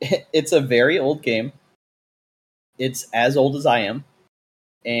 It's a very old game. It's as old as I am,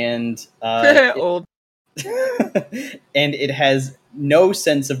 and old. And it has no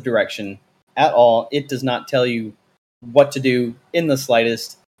sense of direction at all. It does not tell you what to do in the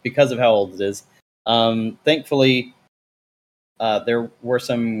slightest because of how old it is. Thankfully, there were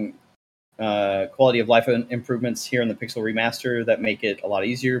some quality of life improvements here in the Pixel Remaster that make it a lot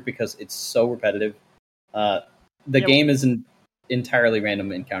easier because it's so repetitive. The game is entirely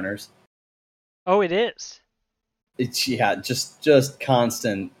random encounters. Oh, it is. It's just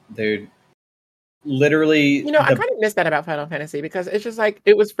constant, dude. Literally, I kind of miss that about Final Fantasy because it's just like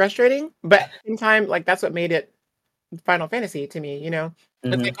it was frustrating, but in time, like that's what made it Final Fantasy to me. It's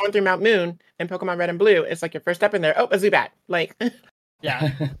like going through Mount Moon and Pokemon Red and Blue. It's like your first step in there. Oh, a Zubat. Like,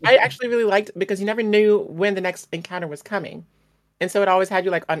 yeah, I actually really liked it because you never knew when the next encounter was coming, and so it always had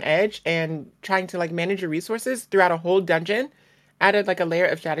you like on edge and trying to like manage your resources throughout a whole dungeon. Added like a layer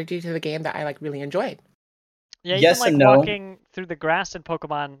of strategy to the game that I like really enjoyed. Yeah, even yes like and no. walking through the grass in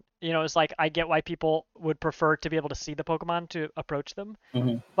Pokemon, it's like I get why people would prefer to be able to see the Pokemon to approach them.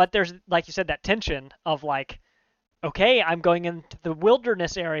 Mm-hmm. But there's, like you said, that tension of like, okay, I'm going into the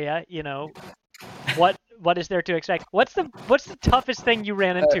wilderness area, what what is there to expect? What's the toughest thing you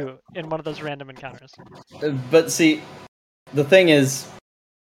ran into in one of those random encounters? But see, the thing is,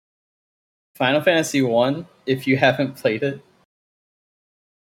 Final Fantasy 1, if you haven't played it,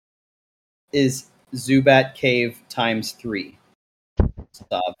 is Zubat Cave times 3.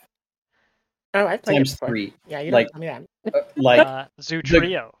 Stop. Oh, I've played Times it before. 3. Yeah, you Like- don't tell me that. Like, Zoo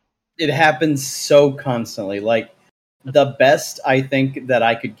Trio. it happens so constantly. Like, the best I think that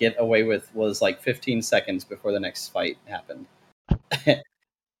I could get away with was like 15 seconds before the next fight happened.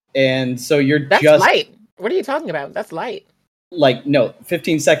 And so you're That's just light. What are you talking about? That's light. like, no,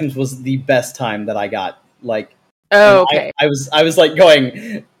 15 seconds was the best time that I got. Like, Oh, and okay. I was like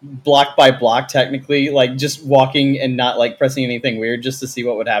going block by block, technically, like just walking and not like pressing anything weird just to see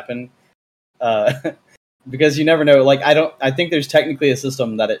what would happen. Because you never know. Like, I think there's technically a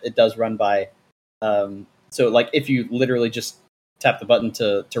system that it does run by. So like if you literally just tap the button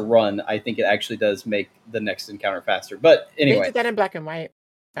to run, I think it actually does make the next encounter faster. But They anyway, did that in black and white.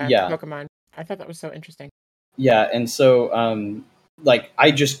 Yeah. Pokemon. I thought that was so interesting. yeah, and so like I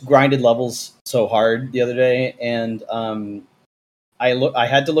just grinded levels so hard the other day, and I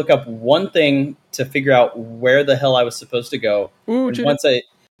had to look up one thing to figure out where the hell I was supposed to go. Ooh, And cheater.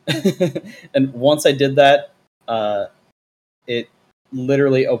 once I did that, it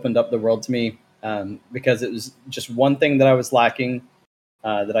literally opened up the world to me, because it was just one thing that I was lacking,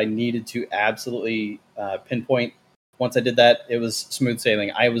 that I needed to absolutely pinpoint. Once I did that, it was smooth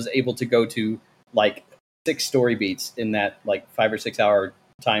sailing. I was able to go to like 6 story beats in that like 5 or 6 hour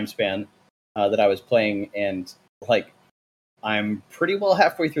time span that I was playing, and like I'm pretty well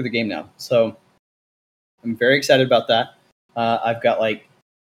halfway through the game now. So I'm very excited about that. I've got like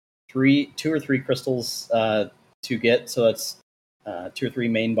 2 or 3 crystals to get, so that's 2 or 3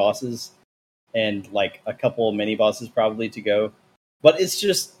 main bosses and like a couple mini bosses probably to go. But it's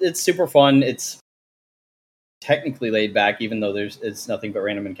super fun. It's technically laid back, even though it's nothing but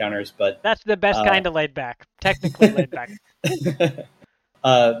random encounters. But That's the best kind of laid back. Technically laid back.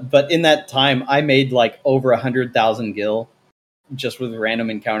 but in that time, I made like over 100,000 gil just with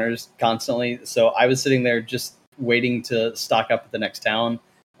random encounters constantly. So I was sitting there just waiting to stock up at the next town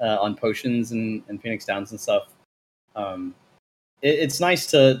on potions and Phoenix Downs and stuff. It's nice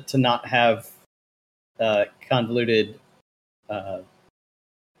to not have convoluted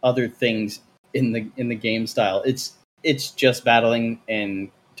other things in the game style. It's just battling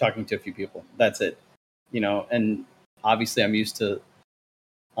and talking to a few people. That's it, And obviously, I'm used to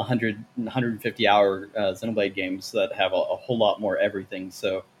 150 hour Xenoblade games that have a whole lot more everything.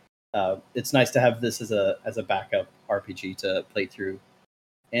 So it's nice to have this as a backup RPG to play through.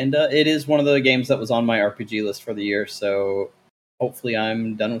 And it is one of the games that was on my RPG list for the year. So hopefully,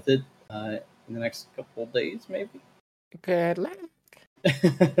 I'm done with it in the next couple of days, maybe. Good luck.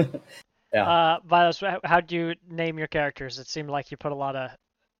 Yeah. Vilas, how'd you name your characters? It seemed like you put a lot of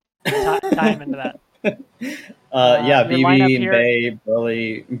time into that. Yeah, your lineup BB, here- Bay,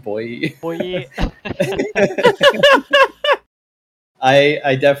 Burley, Boy. Boy,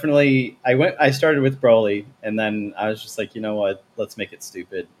 I definitely I started with Broly, and then I was just like, you know what, let's make it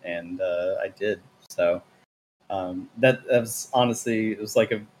stupid, and I did. So that was honestly, it was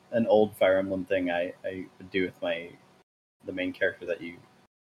like an old Fire Emblem thing I would do with the main character that you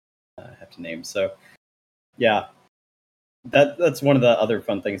have to name. So yeah, that's one of the other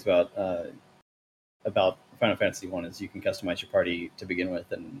fun things about Final Fantasy 1 is you can customize your party to begin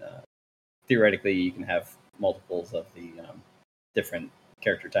with, and theoretically you can have multiples of the different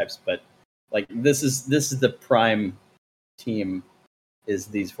character types. But like this is the prime team is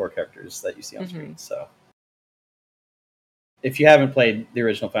these 4 characters that you see on screen. So if you haven't played the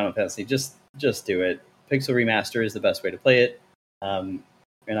original Final Fantasy, just do it. Pixel Remaster is the best way to play it.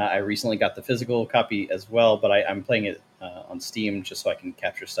 And I recently got the physical copy as well, but I'm playing it on Steam just so I can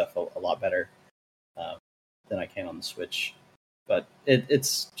capture stuff a lot better than I can on the Switch. But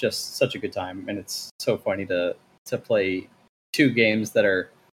it's just such a good time, and it's so funny to play 2 games that are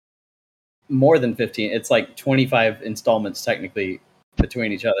more than 15. It's like 25 installments technically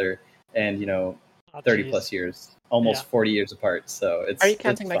between each other, and 30 plus years, almost 40 years apart. So it's. Are you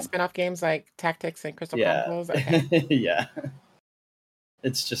counting it's like fun. spin-off games like Tactics and Crystal Yeah. Chronicles? Okay. Yeah.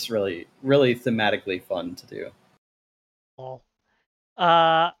 It's just really, really thematically fun to do. Well,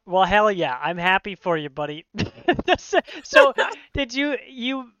 hell yeah, I'm happy for you, buddy. So, did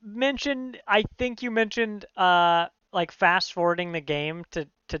you mentioned? I think you mentioned like fast forwarding the game to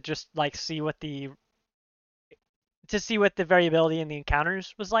just like see what the variability in the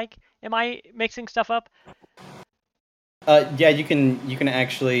encounters was like. Am I mixing stuff up? Yeah, you can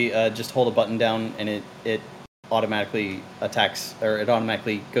actually just hold a button down and it automatically attacks, or it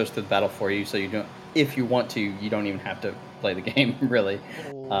automatically goes through the battle for you, so you if you want to, you don't even have to play the game, really.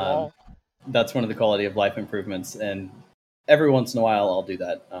 Lol. That's one of the quality of life improvements, and every once in a while I'll do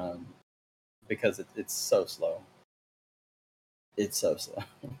that because it's so slow. It's so slow.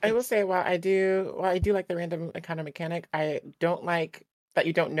 I will say, while I do like the random encounter mechanic, I don't like that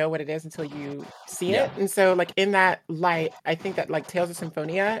you don't know what it is until you see Yeah. it. And so, like, in that light, I think that like Tales of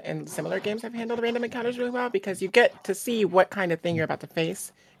Symphonia and similar games have handled random encounters really well because you get to see what kind of thing you're about to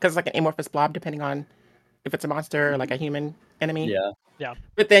face because it's like an amorphous blob depending on if it's a monster or like a human enemy. Yeah. Yeah.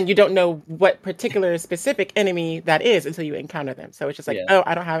 But then you don't know what particular specific enemy that is until you encounter them. So it's just like, Yeah.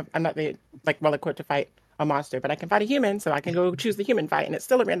 oh, I'm not the like well equipped to fight a monster, but I can fight a human, so I can go choose the human fight, and it's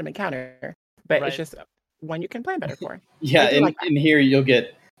still a random encounter. But Right. it's just one you can plan better for. Yeah, I do like that. in here you'll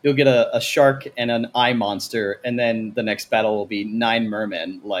get a shark and an eye monster, and then the next battle will be 9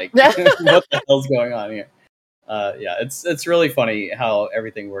 mermen. Like, what the hell's going on here? Yeah, it's really funny how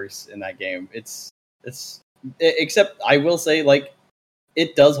everything works in that game. It's except I will say, like,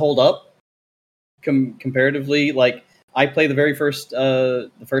 it does hold up comparatively. Like, I play the very first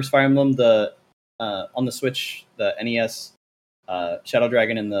Fire Emblem, on the Switch, the NES, Shadow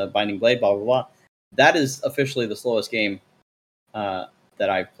Dragon and the Binding Blade, blah blah blah. That is officially the slowest game that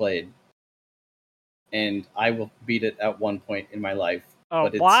I've played, and I will beat it at one point in my life. Oh,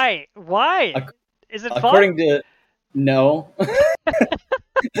 but it's, why? Why? Is it according fun? to no,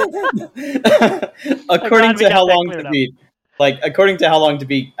 glad according we to got how that long cleared to up. beat. Like, according to how long to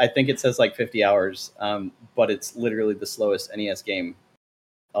beat, I think it says like 50 hours. But it's literally the slowest NES game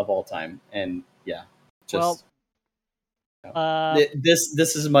of all time, and yeah, just. Well,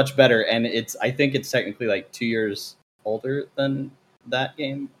 This is much better, and I think it's technically like 2 years older than that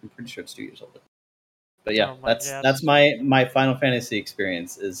game. I'm pretty sure it's 2 years older. But yeah, Oh my that's my Final Fantasy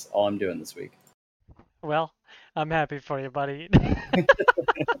experience is all I'm doing this week. well, I'm happy for you, buddy.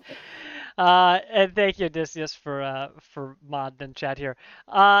 And thank you, Odysseus, for mod and chat here.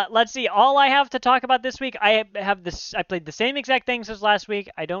 Let's see. All I have to talk about this week, I played the same exact things as last week.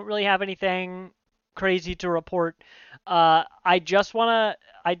 I don't really have anything crazy to report. I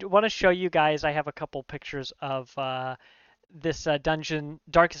wanna show you guys. I have a couple pictures of this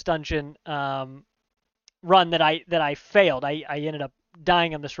Darkest Dungeon run that I failed. I ended up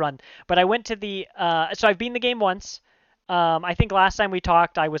dying on this run, but I went to the so I've beaten the game once. I think last time we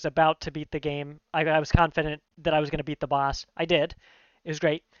talked, I was about to beat the game. I was confident that I was going to beat the boss. I did. It was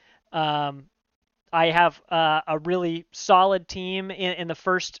great. I have a really solid team in the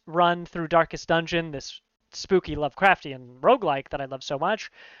first run through Darkest Dungeon, this spooky Lovecraftian roguelike that I love so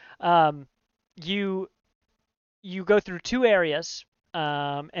much. You go through 2 areas,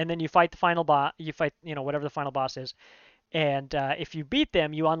 and then you fight the final boss. You fight, whatever the final boss is. And if you beat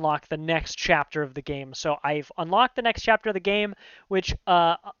them, you unlock the next chapter of the game. So I've unlocked the next chapter of the game, which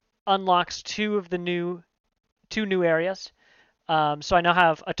unlocks 2 new areas. So I now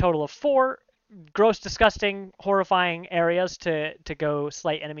have a total of 4 gross, disgusting, horrifying areas to go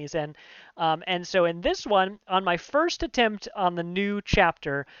slay enemies in. And so in this one, on my first attempt on the new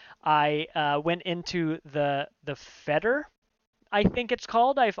chapter, I went into the Fetter, I think it's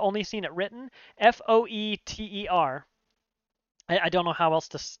called. I've only seen it written Foeter. I don't know how else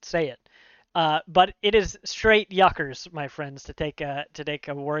to say it, but it is straight yuckers, my friends. To take a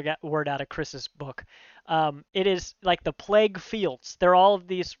word out of Chris's book, it is like the plague fields. They're all of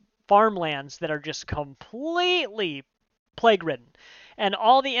these farmlands that are just completely plague ridden, and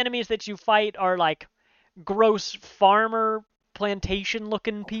all the enemies that you fight are like gross farmer plantation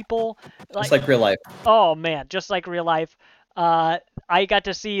looking people. Just like real life. Oh man, just like real life. I got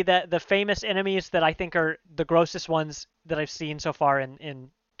to see the famous enemies that I think are the grossest ones that I've seen so far in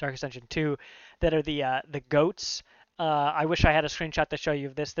Darkest Dungeon 2, that are the goats. I wish I had a screenshot to show you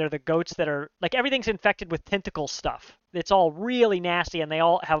of this. They're the goats that are like everything's infected with tentacle stuff. It's all really nasty, and they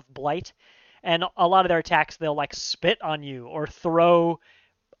all have blight. And a lot of their attacks, they'll like spit on you or throw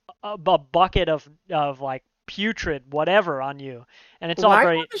a bucket of like putrid whatever on you, and it's all Why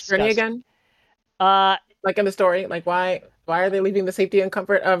very on this journey disgusting. again? Like in the story, like why are they leaving the safety and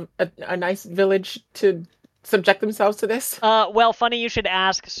comfort of a nice village to subject themselves to this? Well, funny you should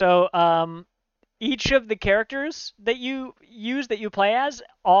ask. So, each of the characters that you play as,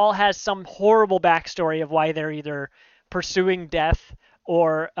 all has some horrible backstory of why they're either pursuing death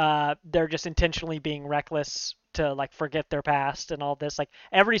or they're just intentionally being reckless to like forget their past and all this. Like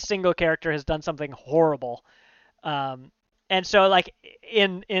every single character has done something horrible. And so, like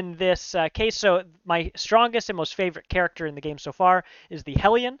in this case, so my strongest and most favorite character in the game so far is the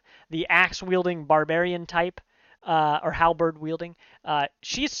Hellion, the axe-wielding barbarian type, or halberd wielding.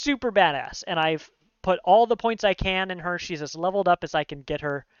 She's super badass, and I've put all the points I can in her. She's as leveled up as I can get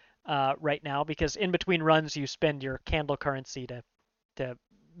her right now, because in between runs you spend your candle currency to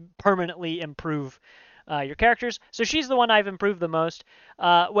permanently improve your characters. So she's the one I've improved the most.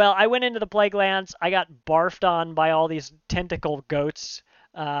 Well, I went into the Plague Lands. I got barfed on by all these tentacle goats.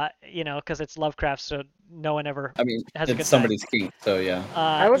 Because it's Lovecraft, so no one ever I mean, has a good it's time. somebody's king, so yeah.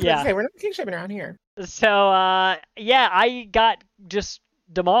 I was going to Yeah. say, we're not king shaming around here. So yeah, I got just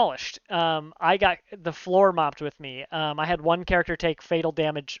demolished. I got the floor mopped with me. I had one character take fatal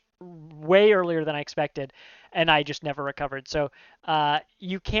damage way earlier than I expected, and I just never recovered. So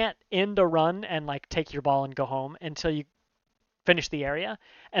you can't end a run and like take your ball and go home until you finish the area.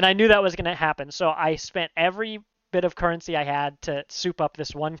 And I knew that was going to happen, so I spent every bit of currency I had to soup up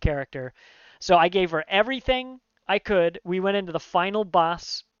this one character. So I gave her everything I could. We went into the final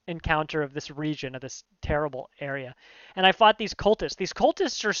boss encounter of this region, of this terrible area, and I fought these cultists. These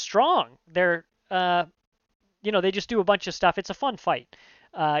cultists are strong. They're they just do a bunch of stuff. It's a fun fight.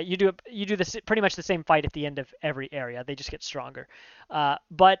 You do this pretty much the same fight at the end of every area. They just get stronger.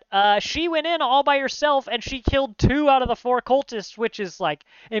 But she went in all by herself and she killed 2 out of the 4 cultists, which is like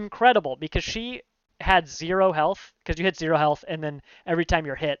incredible because she had 0 health, because you hit 0 health and then every time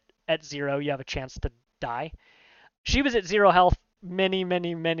you're hit at 0 you have a chance to die. She was at 0 health many,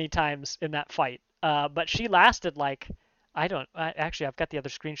 many, many times in that fight. But she lasted like actually I've got the other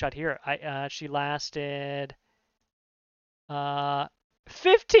screenshot here. She lasted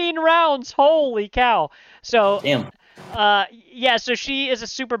 15 rounds. Holy cow. So Damn. yeah, so she is a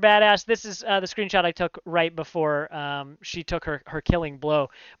super badass. This is the screenshot I took right before she took her killing blow.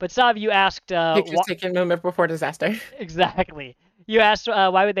 But Sav, you asked Pictures taken moment before disaster. exactly. You asked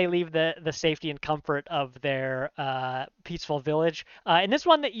why would they leave the safety and comfort of their peaceful village. In this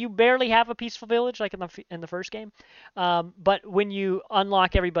one, that you barely have a peaceful village like in the first game. But when you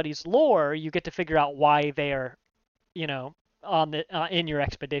unlock everybody's lore, you get to figure out why they are, on the in your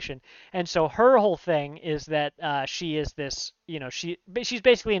expedition. And so her whole thing is that she is this, she's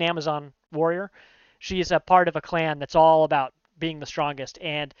basically an Amazon warrior. She is a part of a clan that's all about being the strongest.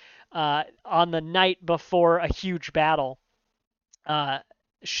 And on the night before a huge battle,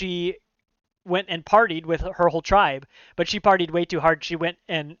 she went and partied with her whole tribe, but she partied way too hard. She went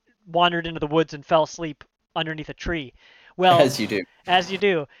and wandered into the woods and fell asleep underneath a tree. Well, As you do. As you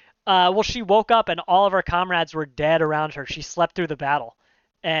do. Well, she woke up and all of her comrades were dead around her. She slept through the battle,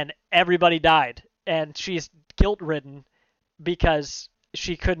 and everybody died. And she's guilt-ridden because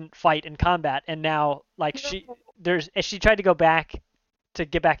she couldn't fight in combat. And now, like, she tried to go back to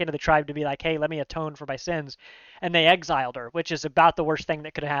get back into the tribe to be like, hey, let me atone for my sins, and they exiled her, which is about the worst thing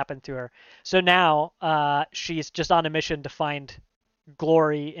that could have happened to her. So now she's just on a mission to find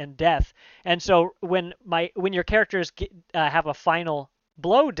glory in death. And so when your characters have a final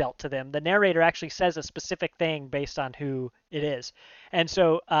blow dealt to them, the narrator actually says a specific thing based on who it is. And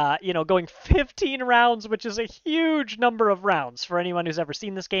so, going 15 rounds, which is a huge number of rounds for anyone who's ever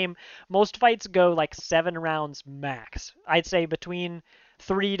seen this game. Most fights go like 7 rounds max. I'd say between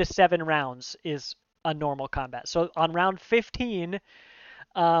 3 to 7 rounds is a normal combat. So on round 15,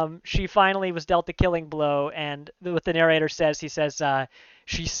 she finally was dealt the killing blow, and what the narrator says, he says,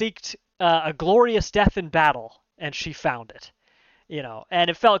 she seeked a glorious death in battle, and she found it. And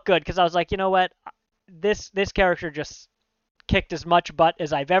it felt good because I was like, you know what, this character just kicked as much butt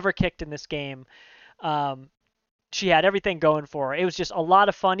as I've ever kicked in this game. She had everything going for her. It was just a lot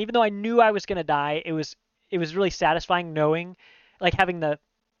of fun, even though I knew I was gonna die. It was really satisfying knowing, like having the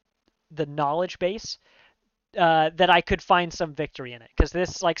knowledge base that I could find some victory in it, because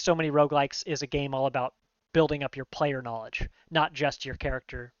this, like so many roguelikes, is a game all about building up your player knowledge, not just your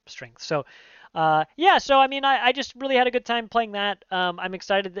character strength. So so I mean, I just really had a good time playing that. I'm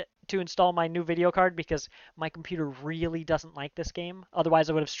excited to install my new video card because my computer really doesn't like this game. Otherwise,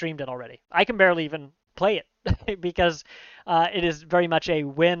 I would have streamed it already. I can barely even play it because it is very much a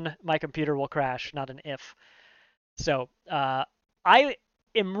when my computer will crash, not an if. So I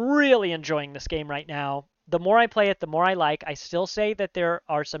am really enjoying this game right now. The more I play it, the more I like. I still say that there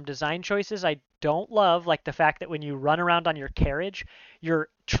are some design choices I don't love, like the fact that when you run around on your carriage, you're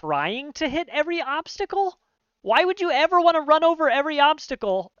trying to hit every obstacle. Why would you ever want to run over every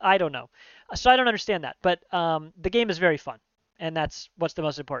obstacle? I don't know. So I don't understand that. But the game is very fun, and that's what's the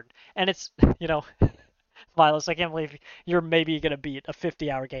most important. And it's, Vilas, I can't believe you're maybe going to beat a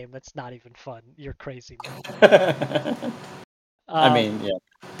 50-hour game that's not even fun. You're crazy, man. I mean,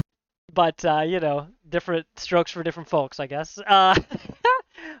 yeah. But, different strokes for different folks, I guess.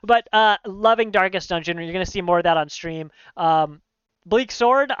 But loving Darkest Dungeon. You're going to see more of that on stream. Bleak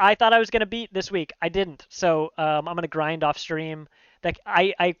Sword, I thought I was going to beat this week. I didn't. So I'm going to grind off stream.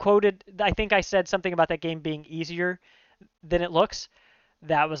 I quoted, I think I said something about that game being easier than it looks.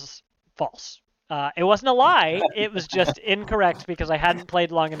 That was false. It wasn't a lie. It was just incorrect because I hadn't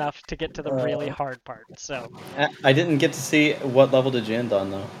played long enough to get to the really hard part. So, I didn't get to see what level did you end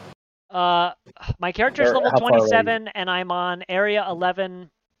on though. my character's Or level how far away? 27, and I'm on area 11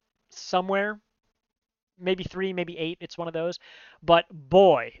 somewhere. Maybe 3, maybe 8. It's one of those. But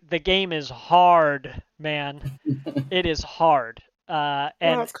boy, the game is hard, man. It is hard. Well,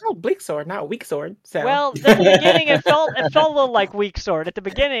 And it's called Bleak Sword, not Weak Sword. So well, at the beginning it felt a little like Weak Sword. At the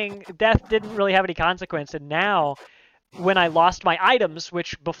beginning, death didn't really have any consequence, and now when I lost my items,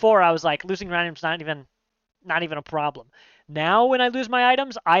 which before I was like losing my items not even a problem. Now when I lose my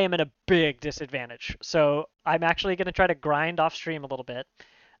items, I am at a big disadvantage. So I'm actually going to try to grind off stream a little bit,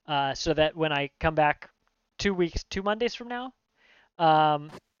 so that when I come back 2 Mondays from now,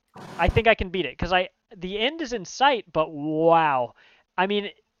 I think I can beat it because the end is in sight. But wow, I mean,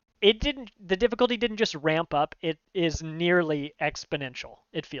 the difficulty didn't just ramp up. It is nearly exponential.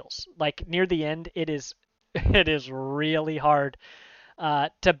 It feels like near the end, it is it is really hard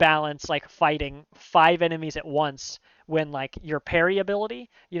to balance like fighting 5 enemies at once when like your parry ability,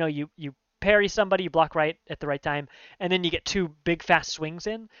 you parry somebody, you block right at the right time, and then you get 2 big fast swings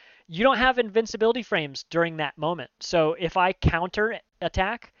in. You don't have invincibility frames during that moment. So if I counter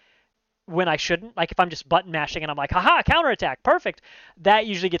attack when I shouldn't, like if I'm just button mashing and I'm like, haha, counter attack, perfect, that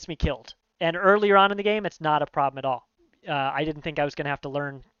usually gets me killed. And earlier on in the game, it's not a problem at all. I didn't think I was going to have to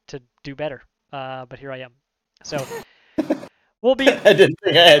learn to do better, but here I am. So we'll be. I didn't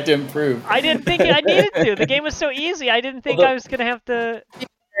think I had to improve. I didn't think I needed to. The game was so easy. I didn't think I was going to have to.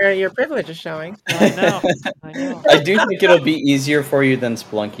 your privilege is showing. I know. I do think it'll be easier for you than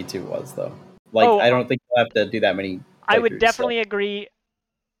Spelunky 2 was, though. Like, Oh, I don't think you'll have to do that many. I would playthroughs, definitely agree.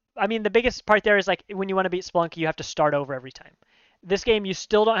 I mean, the biggest part there is like when you want to beat Spelunky, you have to start over every time. This game, you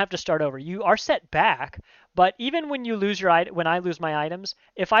still don't have to start over. You are set back, but even when you lose when I lose my items,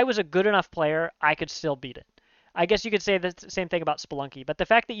 if I was a good enough player, I could still beat it. I guess you could say the same thing about Spelunky, but the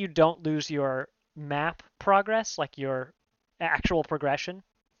fact that you don't lose your map progress, like your actual progression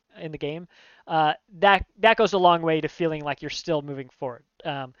in the game, that goes a long way to feeling like you're still moving forward.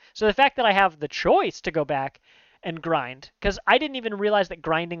 So the fact that I have the choice to go back and grind, because I didn't even realize that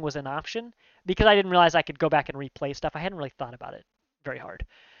grinding was an option, because I didn't realize I could go back and replay stuff. I hadn't really thought about it very hard.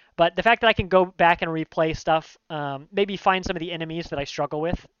 But the fact that I can go back and replay stuff, maybe find some of the enemies that I struggle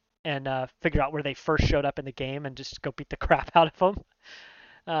with, and figure out where they first showed up in the game and just go beat the crap out of them.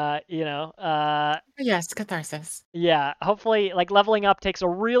 Yes, catharsis. Yeah, hopefully, like leveling up takes a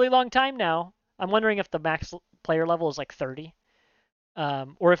really long time now. I'm wondering if the max player level is like 30,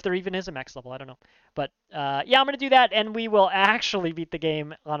 or if there even is a max level. I don't know. But yeah, I'm gonna do that, and we will actually beat the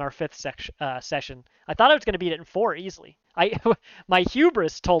game on our 5th session. I thought I was gonna beat it in 4 easily. My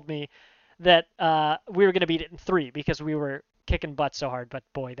hubris told me that we were gonna beat it in 3 because we were kicking butt so hard. But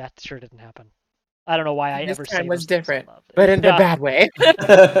boy, that sure didn't happen. I don't know why I This ever time say was those things different, out loud. but in the Yeah. bad way.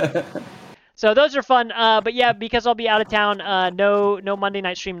 So those are fun. But yeah, because I'll be out of town, no Monday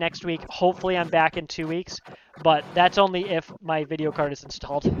night stream next week. Hopefully I'm back in 2 weeks, but that's only if my video card is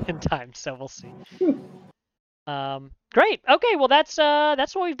installed in time. So we'll see. Great. Okay. Well, that's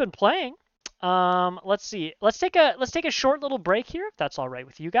what we've been playing. Let's see. Let's take a short little break here, if that's all right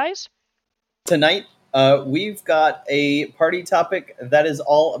with you guys. Tonight, we've got a party topic that is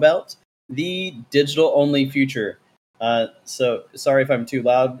all about the digital-only future. So sorry if I'm too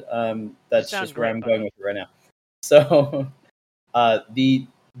loud. That's just where I'm going with it right now. So the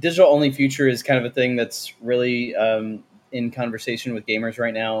digital-only future is kind of a thing that's really in conversation with gamers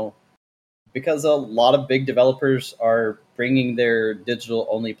right now, because a lot of big developers are bringing their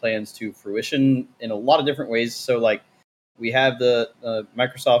digital-only plans to fruition in a lot of different ways. So like we have the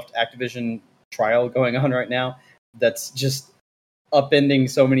Microsoft Activision trial going on right now that's just upending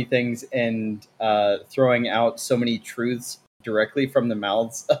so many things and throwing out so many truths directly from the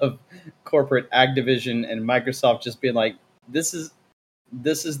mouths of corporate Activision and Microsoft, just being like, this is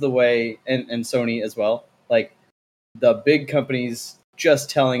the way, and Sony as well, like the big companies just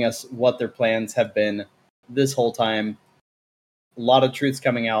telling us what their plans have been this whole time. A lot of truths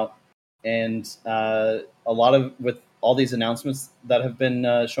coming out, and a lot of, with all these announcements that have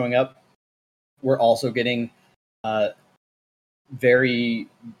been showing up, we're also getting very,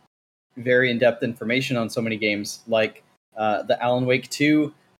 very in-depth information on so many games. Like the Alan Wake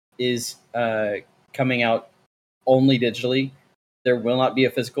 2 is coming out only digitally. There will not be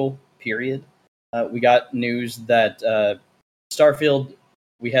a physical, period. We got news that Starfield,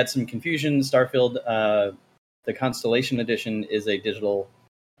 we had some confusion. Starfield, the Constellation Edition, is a digital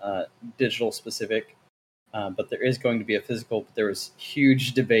specific, but there is going to be a physical. But there was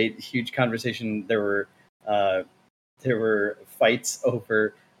huge debate, huge conversation. There were there were fights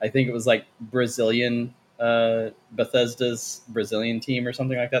over, I think it was like Brazilian, Bethesda's Brazilian team or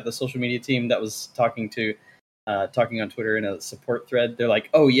something like that, the social media team that was talking on Twitter in a support thread. They're like,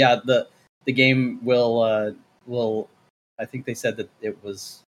 oh yeah, the game will, I think they said that it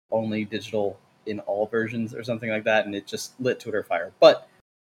was only digital in all versions or something like that, and it just lit Twitter fire. But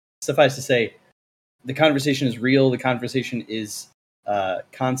suffice to say, the conversation is real, the conversation is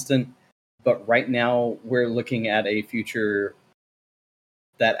constant, but right now we're looking at a future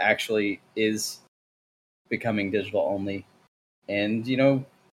that actually is becoming digital only. And you know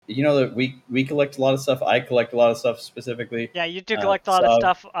that we collect a lot of stuff. I collect a lot of stuff specifically. Yeah, you do collect a lot of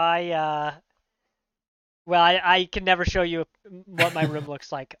stuff. I can never show you what my room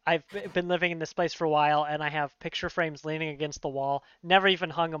looks like. I've been living in this place for a while, and I have picture frames leaning against the wall. Never even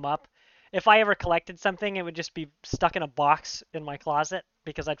hung them up. If I ever collected something, it would just be stuck in a box in my closet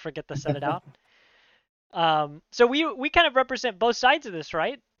because I'd forget to set it out. So we kind of represent both sides of this,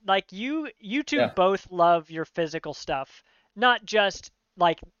 right? Like you two both love your physical stuff, not just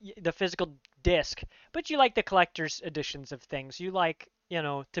like the physical disc, but you like the collector's editions of things. You like,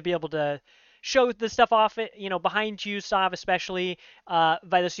 to be able to show the stuff off, behind you, Sav, especially.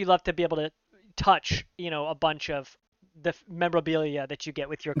 Vilas, you love to be able to touch, a bunch of the memorabilia that you get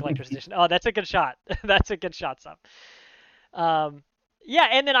with your collector's edition. Oh, that's a good shot. That's a good shot, Sav. Yeah,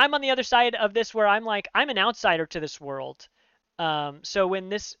 and then I'm on the other side of this where I'm like, I'm an outsider to this world. So when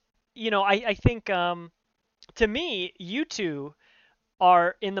this, I think to me, you two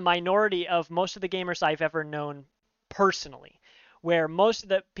are in the minority of most of the gamers I've ever known personally, where most of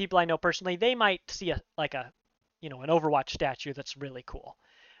the people I know personally, they might see an Overwatch statue that's really cool,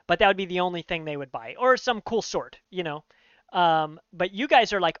 but that would be the only thing they would buy, or some cool sword, but you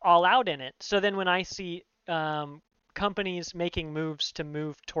guys are like all out in it. So then when I see companies making moves to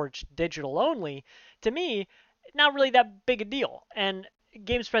move towards digital only, to me, not really that big a deal. And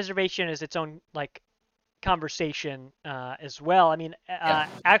games preservation is its own conversation as well. I mean,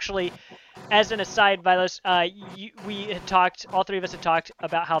 actually, as an aside, Vilas, we had talked, all three of us had talked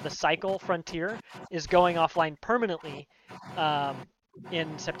about how the Cycle Frontier is going offline permanently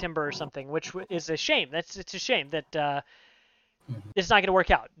in September or something, which is a shame. It's a shame that it's not going to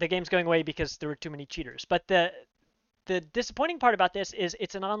work out. The game's going away because there were too many cheaters. But the disappointing part about this is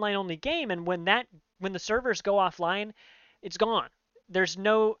it's an online only game, and when the servers go offline, it's gone. There's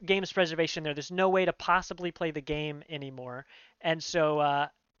no games preservation there. There's no way to possibly play the game anymore. And so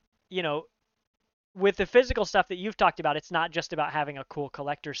with the physical stuff that you've talked about, it's not just about having a cool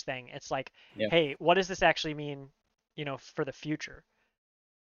collector's thing. It's like, hey, what does this actually mean, for the future?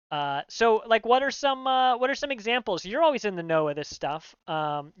 So what are some examples? You're always in the know of this stuff.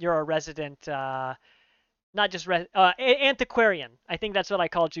 You're a resident not just antiquarian. I think that's what I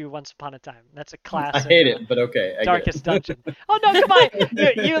called you once upon a time. That's a class. I hate it, but okay. Darkest Dungeon. Oh no, come on!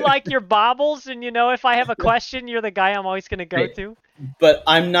 You like your baubles, and if I have a question, you're the guy I'm always going to go to. But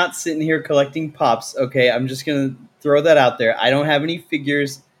I'm not sitting here collecting pops. Okay, I'm just going to throw that out there. I don't have any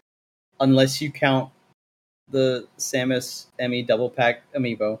figures, unless you count the Samus Emmy double pack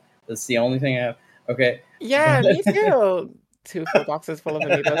amiibo. That's the only thing I have. Okay. Yeah, me too. 2 full boxes full of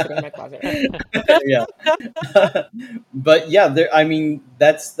amiibo sitting in my closet. Yeah. But yeah, I mean,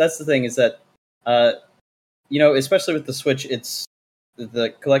 that's the thing is that, especially with the Switch,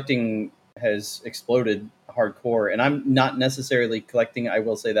 the collecting has exploded hardcore, and I'm not necessarily collecting. I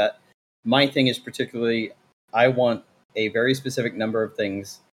will say that my thing is particularly, I want a very specific number of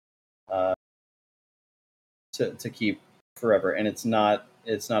things to keep forever, and it's not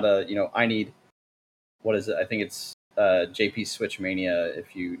a I need, what is it? I think it's JP Switch Mania.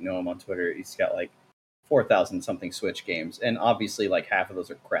 If you know him on Twitter, he's got 4,000 something Switch games, and obviously half of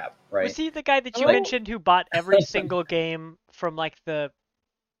those are crap, right? Was he the guy that you mentioned who bought every single game from the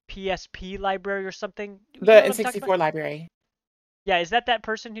PSP library or something? The N64 library. Yeah, is that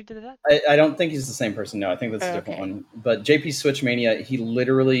person who did that? I don't think he's the same person. No, I think that's a different one. But JP Switch Mania, he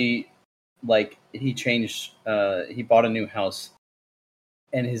literally he changed. He bought a new house,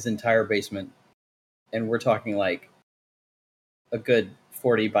 and his entire basement, and we're talking a good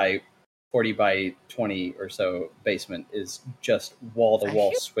 40 by 20 or so basement is just wall to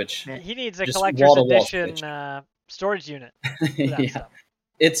wall Switch. He needs a collector's edition storage unit. Yeah,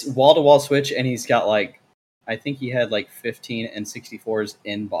 it's wall to wall Switch, and he's got I think he had 15 N64s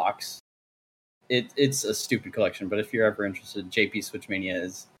in box. It's a stupid collection, but if you're ever interested, JP Switch Mania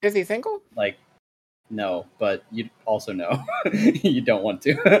is he single? No, but you also know you don't want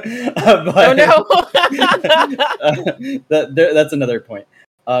to. Oh no, that's another point.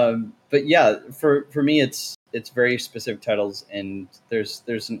 But yeah, for me, it's very specific titles, and there's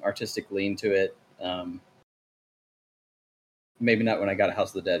an artistic lean to it. maybe not when I got a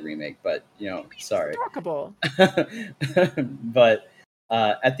House of the Dead remake, but sorry. Talkable. But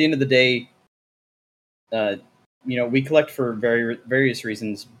at the end of the day, we collect for various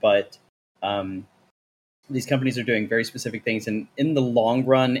reasons, but these companies are doing very specific things, and in the long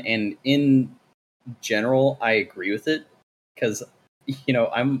run and in general, I agree with it because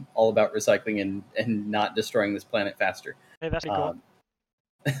I'm all about recycling and not destroying this planet faster. Hey, that's cool.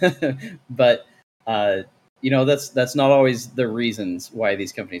 But that's not always the reasons why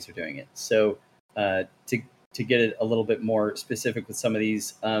these companies are doing it. So to get it a little bit more specific with some of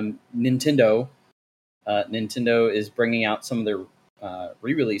these, Nintendo is bringing out some of their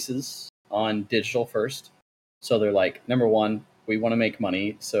re-releases on digital first. So they're like, number one, we want to make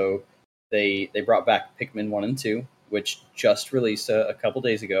money, so they brought back Pikmin 1 and 2, which just released a couple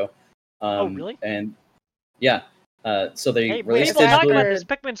days ago. Oh, really? And yeah, so they released people talking about digitally. this.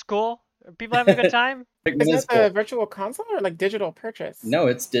 Pikmin's cool. Are people having a good time? Pikmin Is is that the cool. virtual console or like digital purchase? No,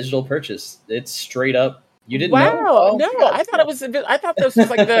 it's digital purchase. It's straight up. You didn't Wow, know? Oh, no, God. I thought it was. I thought this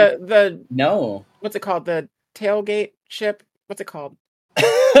was like the No. what's it called? The tailgate ship. What's it called?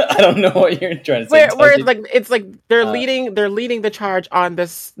 I don't know what you're trying to say. Where it's like they're Uh, leading the charge on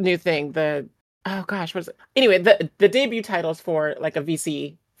this new thing. Oh gosh, what is it? Anyway, the debut titles for like a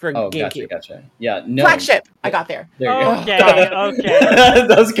VC for Oh, GameCube. gotcha. Yeah, no. Flagship. I got there. There you Okay, go. okay.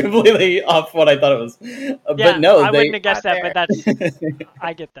 That was completely off what I thought it was. Yeah, But no, I wouldn't have guessed that, got but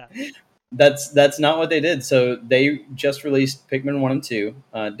I get that. that's not what they did. So they just released Pikmin 1 and 2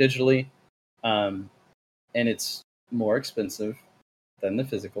 digitally, and it's more expensive than the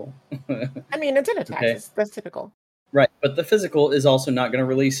physical. I mean, Nintendo taxes. Okay. That's typical. Right, but the physical is also not going to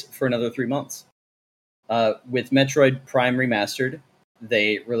release for another 3 months. With Metroid Prime Remastered,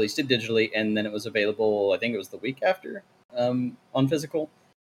 they released it digitally, and then it was available, I think it was the week after, on physical.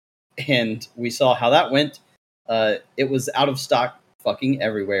 And we saw how that went. It was out of stock fucking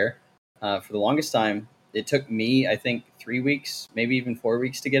everywhere for the longest time. It took me, I think, 3 weeks, maybe even 4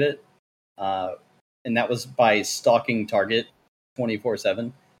 weeks to get it. And that was by stalking Target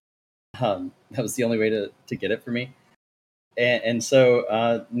 24/7. That was the only way to get it for me. And so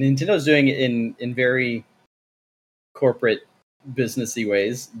Nintendo's doing it in very corporate, businessy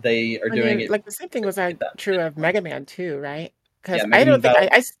ways. They are doing it like the same thing was true of Mega Man too, right? Because Yeah, I Mega don't Man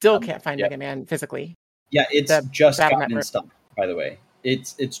think I still can't find yeah. Mega Man physically. Yeah, it's The just Battle gotten in Network. stock, by the way.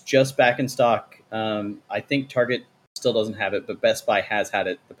 It's just back in stock. I think Target still doesn't have it, but Best Buy has had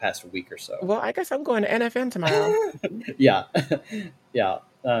it the past week or so. Well, I guess I'm going to NFN tomorrow. Yeah. Yeah.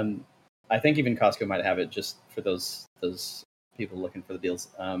 I think even Costco might have it just for those people looking for the deals.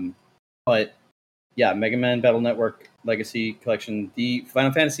 But yeah, Mega Man Battle Network Legacy Collection, the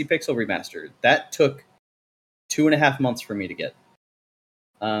Final Fantasy Pixel Remastered, that took 2.5 months for me to get.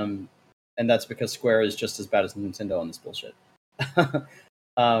 And that's because Square is just as bad as Nintendo on this bullshit.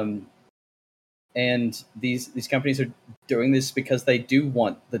 And these companies are doing this because they do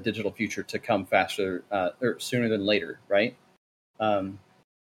want the digital future to come faster or sooner than later, right?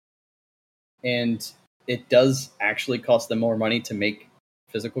 And it does actually cost them more money to make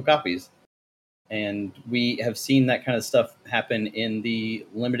physical copies. And we have seen that kind of stuff happen in the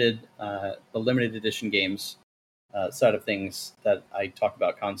limited edition games side of things that I talk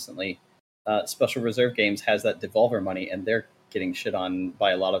about constantly. Special Reserve Games has that Devolver money, and they're getting shit on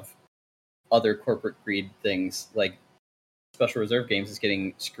by a lot of other corporate greed things. Like Special Reserve Games is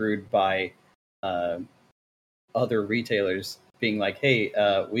getting screwed by other retailers being like, "Hey,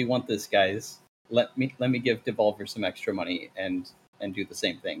 we want this, guys. Let me give Devolver some extra money and do the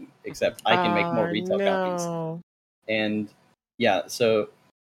same thing, except I can make more retail copies." And yeah, so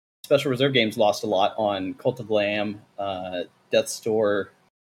Special Reserve Games lost a lot on Cult of the Lamb, Death's Door,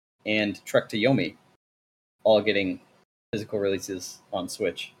 and Trek to Yomi, all getting physical releases on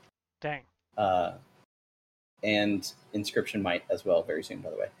Switch. Dang. And Inscription might as well very soon, by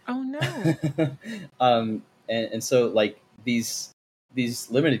the way. Oh no. And so like these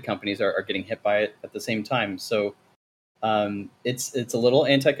limited companies are getting hit by it at the same time. So it's a little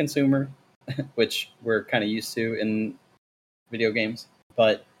anti-consumer, which we're kind of used to in video games.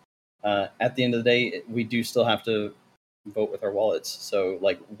 But at the end of the day, we do still have to vote with our wallets. So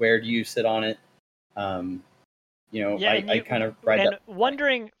like, where do you sit on it? I kind of ride and that.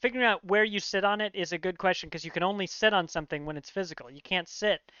 figuring out where you sit on it is a good question, because you can only sit on something when it's physical. You can't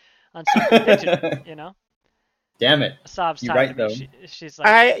sit on something digital, Damn it. Sob's You're talking right, to me. though. She's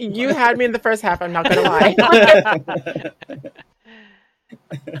like, You had me in the first half. I'm not gonna lie.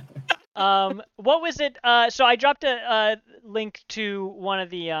 what was it? So I dropped a link to one of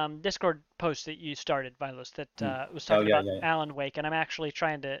the Discord posts that you started, Vilos, that was talking about Alan Wake, and I'm actually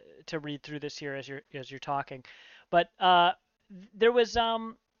trying to read through this here as you're talking. But there was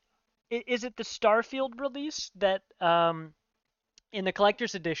is it the Starfield release that in the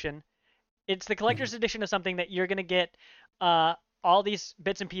collector's edition? It's the collector's edition of something that you're gonna get uh all these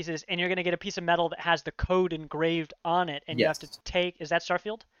bits and pieces, and you're gonna get a piece of metal that has the code engraved on it, and you have to Yes. take. Is that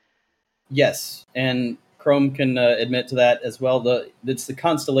Starfield? Yes, and Chrome can admit to that as well. It's the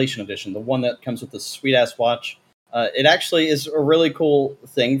Constellation Edition, the one that comes with the sweet ass watch. It actually is a really cool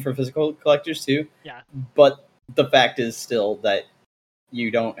thing for physical collectors too. Yeah. But the fact is still that you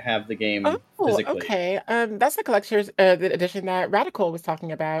don't have the game Oh, physically. okay. That's the collector's the edition that Radical was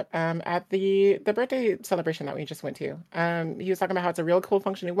talking about at the birthday celebration that we just went to. He was talking about how it's a real cool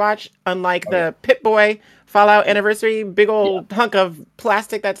functioning watch, unlike Oh, the yeah. Pip-Boy Fallout Anniversary, big old hunk of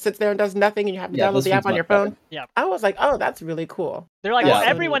plastic that sits there and does nothing, and you have to download This the one's app on much your phone. better. Yeah. I was like, oh, that's really cool. They're like, Yeah. well, That's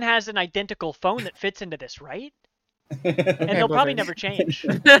so everyone neat. has an identical phone that fits into this, right? And Okay, they'll probably Blizzard. never change.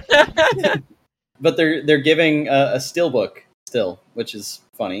 But they're giving a steelbook still, which is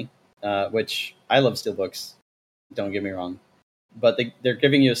funny. Which I love steelbooks. Don't get me wrong, but they're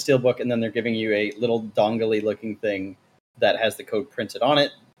giving you a steelbook, and then they're giving you a little dongly looking thing that has the code printed on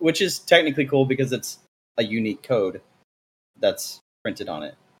it, which is technically cool because it's a unique code that's printed on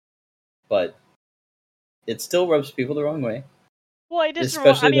it. But it still rubs people the wrong way, Well, it is.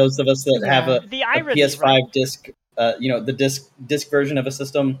 especially I mean, those of us that have Yeah. the a irony, PS5 right? disc. The disc version of a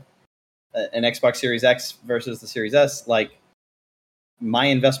system, an Xbox Series X versus the Series S. Like, my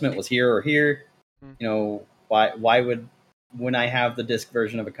investment was here or here. Mhm. You know, why would, when I have the disc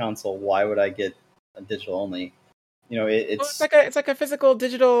version of a console, why would I get a digital only? You know, Well, it's it's like a physical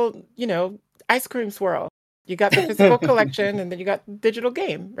digital, ice cream swirl. You got the physical collection, and then you got the digital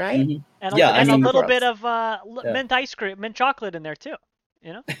game, right? Mhm. And Yeah, I a mean- little bit of Yeah. mint ice cream, mint chocolate in there too.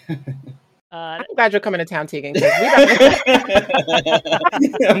 You know. I'm glad you're coming to town, Tegan. 'Cause we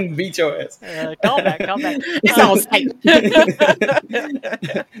got Beat your ass. Callback. It's all tight.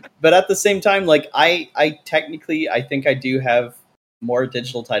 But at the same time, like I technically I think I do have more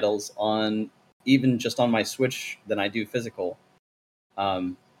digital titles on, even just on my Switch, than I do physical.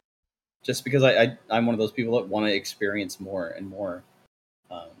 Just because I'm one of those people that want to experience more and more.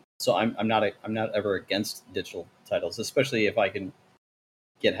 So I'm not ever against digital titles, especially if I can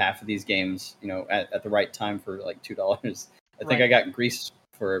get half of these games, at the right time for like $2. I think Right. I got Grease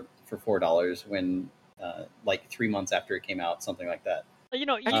for $4 when like 3 months after it came out, something like that. You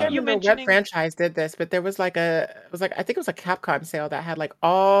know, I you, can't you remember what mentioning franchise did this, but there was like I think it was a Capcom sale that had like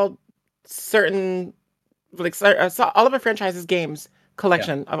all certain, all of a franchise's games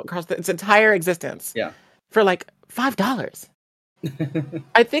collection across its entire existence. Yeah. For like $5.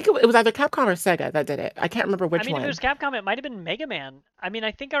 I think it was either Capcom or Sega that did it. I can't remember which I mean, one. if it was Capcom, it might have been Mega Man. I mean,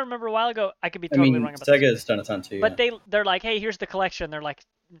 I think I remember a while ago. I could be I totally mean, wrong about Sega this. has done a ton too. But Yeah. they're like, hey, here's the collection. They're like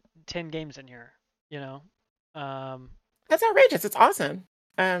 10 games in here. You know. That's outrageous. It's awesome.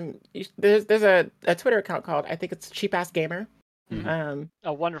 There's a Twitter account called, I think it's Cheap Ass Gamer. Mhm.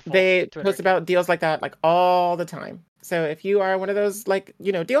 A wonderful. They Twitter post about deals like that like all the time. So if you are one of those like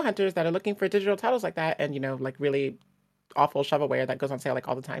deal hunters that are looking for digital titles like that, and like really awful shovelware that goes on sale like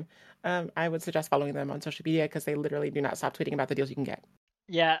all the time, I would suggest following them on social media because they literally do not stop tweeting about the deals you can get.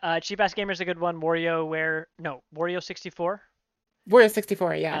 Yeah, Cheap Ass Gamer's a good one. Wario 64. Warrior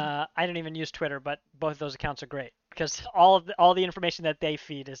 64, yeah. I don't even use Twitter, but both of those accounts are great because all the information that they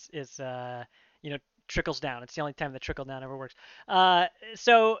feed is trickles down. It's the only time that trickle down ever works.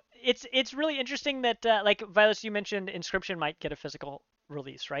 So it's really interesting that like Vilas, you mentioned Inscription might get a physical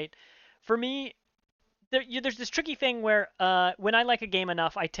release, right? For me, there's this tricky thing where when I like a game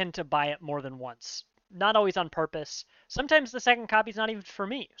enough, I tend to buy it more than once. Not always on purpose. Sometimes the second copy's not even for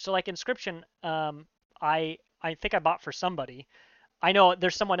me. So like Inscription, I think I bought for somebody. I know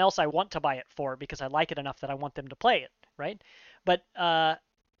there's someone else I want to buy it for because I like it enough that I want them to play it, right? But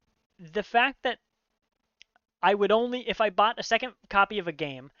the fact that I would only, if I bought a second copy of a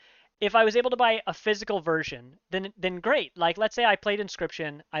game, if I was able to buy a physical version, then great. Like let's say I played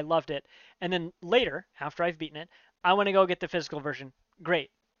Inscription, I loved it, and then later, after I've beaten it, I want to go get the physical version. Great.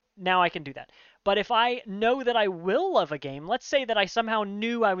 Now I can do that. But if I know that I will love a game, let's say that I somehow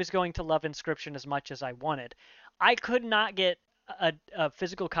knew I was going to love Inscription as much as I wanted, I could not get a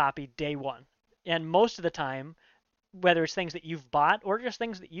physical copy day one. And most of the time, whether it's things that you've bought or just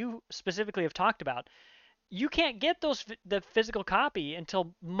things that you specifically have talked about, you can't get the physical copy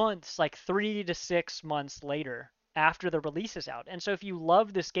until months, like 3 to 6 months later after the release is out. And so if you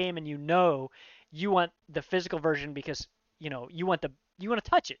love this game and you want the physical version because you want to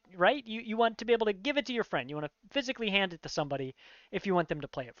touch it, right? You want to be able to give it to your friend. You want to physically hand it to somebody if you want them to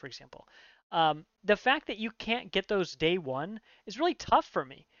play it, for example. The fact that you can't get those day one is really tough for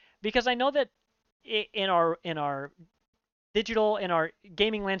me because I know that in our digital in our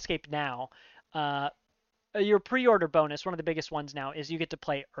gaming landscape now, uh, your pre-order bonus, one of the biggest ones now, is you get to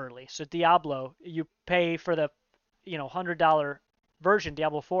play early. So Diablo, you pay for the $100 version,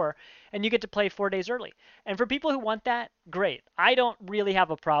 Diablo 4, and you get to play 4 days early. And for people who want that, great. I don't really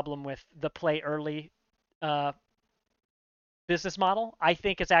have a problem with the play early uh, business model. I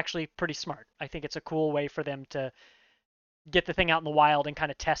think it's actually pretty smart. I think it's a cool way for them to get the thing out in the wild and kind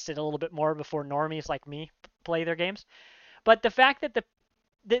of test it a little bit more before normies like me play their games. But the fact that the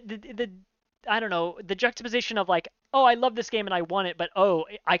I don't know, the juxtaposition of like, oh, I love this game and I want it, but oh,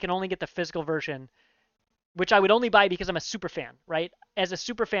 I can only get the physical version, which I would only buy because I'm a super fan, right? As a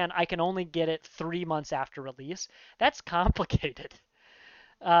super fan, I can only get it 3 months after release. That's complicated.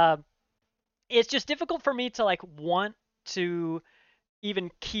 Uh, it's just difficult for me to like want to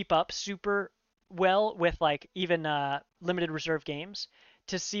even keep up super well with like even limited reserve games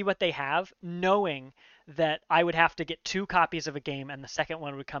to see what they have, knowing that I would have to get 2 copies of a game and the second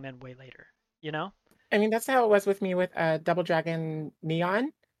one would come in way later. You know? I mean, that's how it was with me with Double Dragon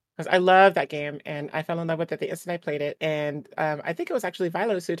Neon, because I love that game and I fell in love with it the instant I played it. And I think it was actually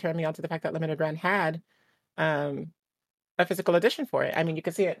Vilos who turned me on to the fact that Limited Run had um, a physical edition for it. I mean, you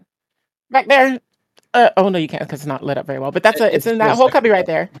can see it back there. Oh no, you can't because it's not lit up very well. But it's in that whole cubby right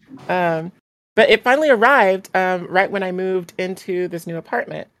there. But it finally arrived right when I moved into this new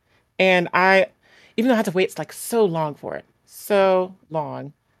apartment, and even though I had to wait like so long for it, so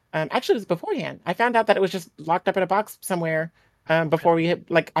long. Actually, it was beforehand. I found out that it was just locked up in a box somewhere before we had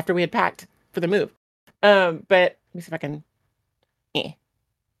like after we had packed for the move. But let me see if I can. Eh.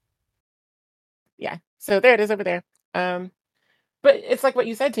 Yeah, so there it is over there. But it's like what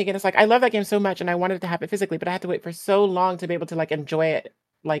you said, Tegan. It's like I love that game so much, and I wanted to have it physically, but I had to wait for so long to be able to like enjoy it,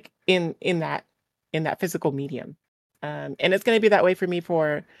 like in that physical medium. And it's going to be that way for me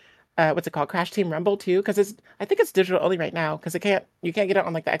for what's it called, Crash Team Rumble too, because I think it's digital only right now because you can't get it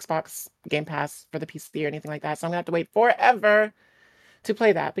on like the Xbox Game Pass for the PC or anything like that. So I'm gonna have to wait forever to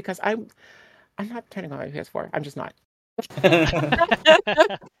play that because I'm not turning on my PS4. I'm just not.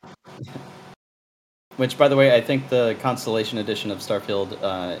 Which, by the way, I think the Constellation edition of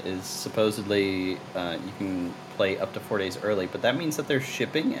Starfield is supposedly you can play up to 4 days early, but that means that they're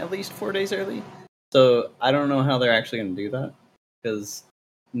shipping at least 4 days early. So I don't know how they're actually going to do that because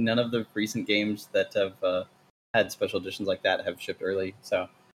none of the recent games that have had special editions like that have shipped early. So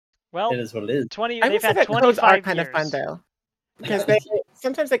well, it is what it is. I they've would say had that codes 25 are years. kind of fun though. Because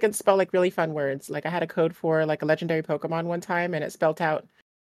sometimes they can spell like really fun words. Like I had a code for like a legendary Pokemon one time, and it spelled out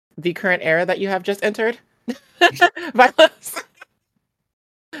the current era that you have just entered. Violence.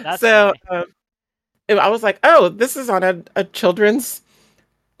 That's So funny. I was like, oh, this is on a children's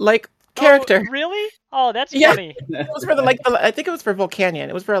like character. Oh, really? Oh, that's Yeah. funny. It was for I think it was for Volcanion.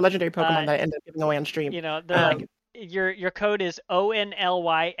 It was for a legendary Pokemon that I ended up giving away on stream. They're like your code is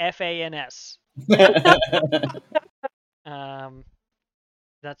ONLYFANS.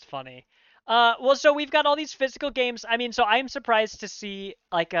 That's funny. Well, so we've got all these physical games. I mean, so I'm surprised to see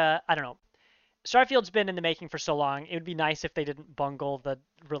like I don't know. Starfield's been in the making for so long. It would be nice if they didn't bungle the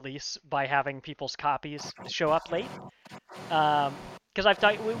release by having people's copies show up late. Because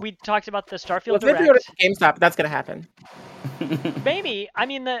we talked about the Starfield Well, if you Direct. go to GameStop, that's gonna happen. Maybe. I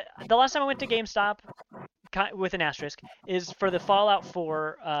mean, the last time I went to GameStop, with an asterisk, is for the Fallout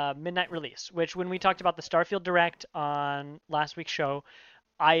 4 midnight release. Which, when we talked about the Starfield Direct on last week's show,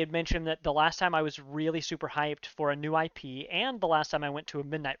 I had mentioned that the last time I was really super hyped for a new IP and the last time I went to a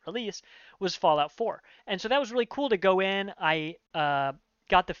midnight release was Fallout 4. And so that was really cool to go in. I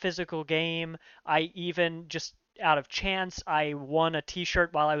got the physical game. I even just out of chance, I won a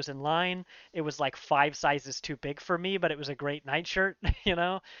t-shirt while I was in line. It was like 5 sizes too big for me, but it was a great nightshirt, you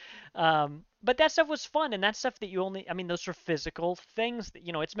know? But that stuff was fun, and that stuff that I mean, those are physical things that,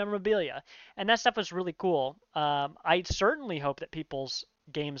 it's memorabilia. And that stuff was really cool. I certainly hope that people's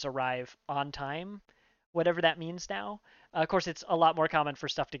games arrive on time, whatever that means now. Of course, it's a lot more common for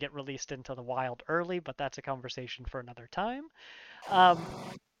stuff to get released into the wild early, but that's a conversation for another time.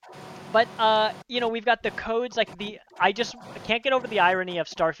 But we've got the codes I just can't get over the irony of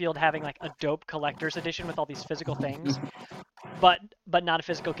Starfield having like a dope collector's edition with all these physical things, but not a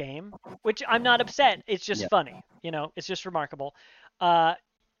physical game, which I'm not upset. It's just funny, it's just remarkable.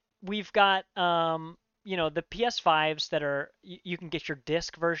 We've got the PS5s that are you can get your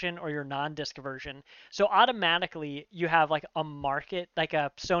disc version or your non-disc version. So automatically you have like a market, like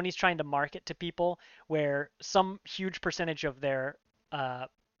Sony's trying to market to people where some huge percentage of their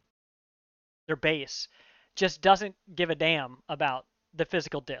base just doesn't give a damn about the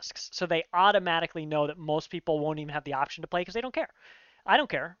physical discs. So they automatically know that most people won't even have the option to play because they don't care. I don't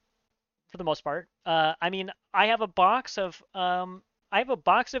care. for the most part. I mean, I have a box of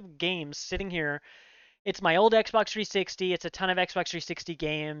games sitting here. It's my old Xbox 360. It's a ton of Xbox 360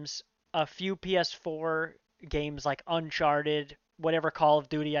 games, a few PS4 games like Uncharted, whatever Call of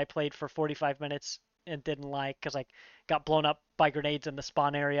Duty I played for 45 minutes and didn't like because I got blown up by grenades in the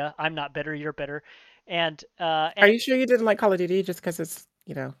spawn area. I'm not bitter, you're bitter. Are you sure you didn't like Call of Duty just because it's,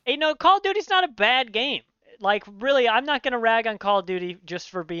 you know? Hey, no, Call of Duty's not a bad game. Like, really, I'm not gonna rag on Call of Duty just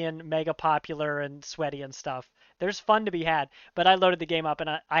for being mega popular and sweaty and stuff. There's fun to be had, but I loaded the game up and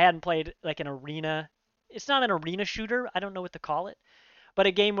I hadn't played like an arena. It's not an arena shooter. I don't know what to call it, but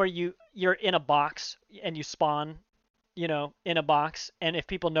a game where you're in a box and you spawn, in a box, and if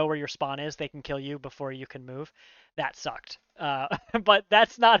people know where your spawn is, they can kill you before you can move. That sucked. But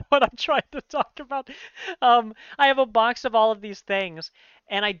that's not what I'm trying to talk about. I have a box of all of these things,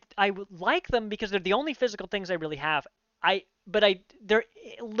 and I like them because they're the only physical things I really have. They're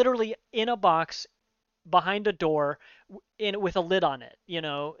literally in a box behind a door in with a lid on it.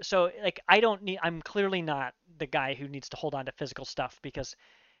 So like I'm clearly not the guy who needs to hold on to physical stuff because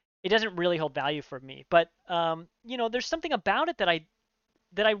it doesn't really hold value for me. But there's something about it that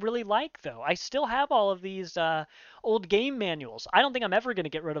I really like though. I still have all of these old game manuals. I don't think I'm ever going to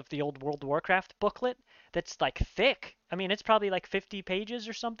get rid of the old World of Warcraft booklet that's like thick. I mean, it's probably like 50 pages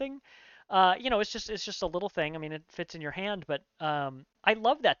or something. It's just a little thing. I mean, it fits in your hand, but I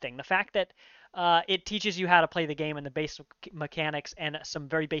love that thing. The fact that it teaches you how to play the game and the basic mechanics and some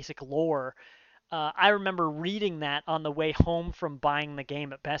very basic lore. I remember reading that on the way home from buying the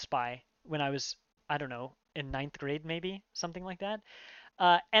game at Best Buy when I was, I don't know, in ninth grade maybe, something like that.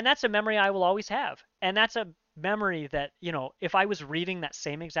 And that's a memory I will always have. And that's a memory that, if I was reading that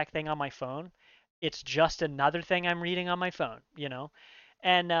same exact thing on my phone, it's just another thing I'm reading on my phone.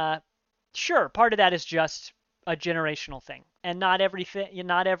 And sure, part of that is just a generational thing. And not every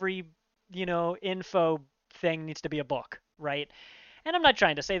info thing needs to be a book, right? And I'm not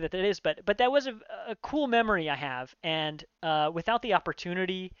trying to say that it is, but that was a cool memory I have. And without the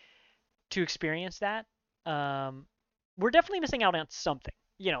opportunity to experience that, we're definitely missing out on something.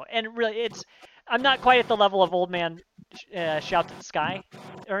 And really, I'm not quite at the level of old man shout to the sky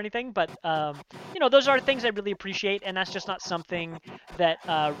or anything, but those are things I really appreciate, and that's just not something that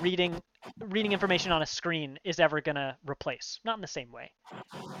reading information on a screen is ever gonna replace. Not in the same way.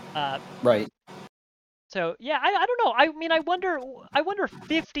 Right. So yeah, I don't know. I mean, I wonder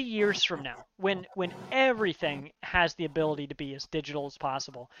 50 years from now, when everything has the ability to be as digital as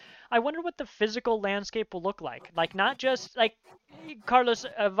possible. I wonder what the physical landscape will look like. Like not just like Carlos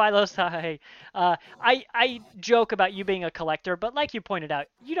Vilos. Hi. I joke about you being a collector, but like you pointed out,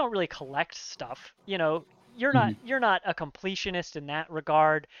 you don't really collect stuff. You're not Mhm. you're not a completionist in that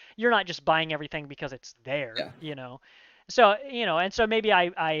regard. You're not just buying everything because it's there. Yeah. So and so maybe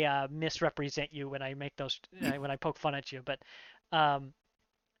I misrepresent you when I make those when I poke fun at you, but um,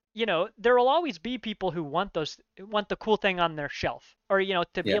 there will always be people who want the cool thing on their shelf, or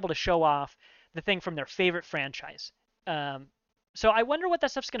to be Yeah. able to show off the thing from their favorite franchise. Um, so I wonder what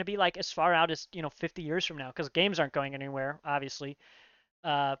that stuff's going to be like as far out as 50 years from now, because games aren't going anywhere, obviously.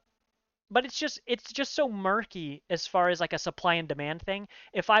 Uh, but it's just so murky as far as like a supply and demand thing.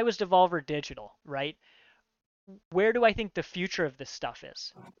 If I was Devolver Digital, right? Where do I think the future of this stuff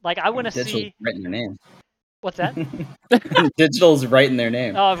is? Like, I want to Digital's see. right in their name. What's that? Digital's right in their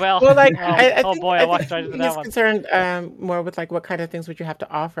name. Oh well. Well, like Oh, I oh think boy, I I walked think right into he's that one. concerned more with like what kind of things would you have to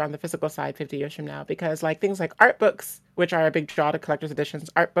offer on the physical side 50 years from now? Because like things like art books, which are a big draw to collector's editions,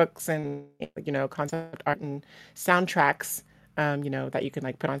 art books and concept art and soundtracks, that you can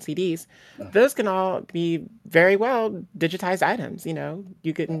like put on CDs, those can all be very well digitized items.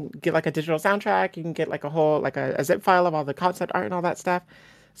 You can get like a digital soundtrack, you can get like a whole like a zip file of all the concept art and all that stuff.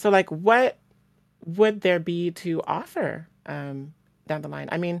 So like what would there be to offer down the line?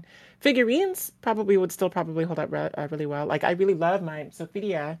 I mean, figurines probably would still probably hold up really well. Like I really love my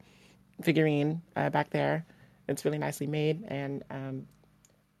Sophia figurine back there. It's really nicely made and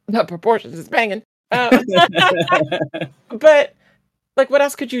the proportions is banging. But like, what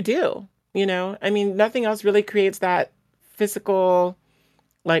else could you do? I mean, nothing else really creates that physical,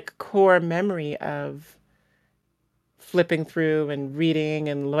 like core memory of flipping through and reading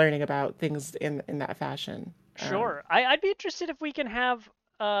and learning about things in that fashion. Sure. I'd be interested if we can have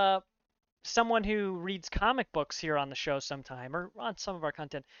someone who reads comic books here on the show sometime or on some of our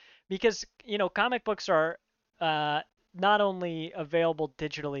content, because comic books are not only available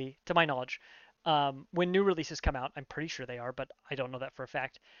digitally, to my knowledge, when new releases come out. I'm pretty sure they are, but I don't know that for a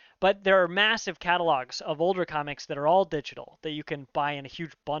fact. But there are massive catalogs of older comics that are all digital that you can buy in a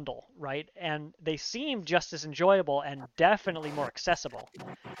huge bundle, right? And they seem just as enjoyable and definitely more accessible.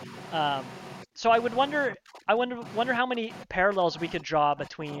 So I wonder how many parallels we could draw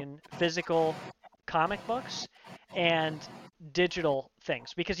between physical comic books and digital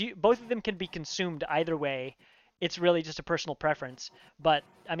things, because both of them can be consumed either way. It's really just a personal preference. But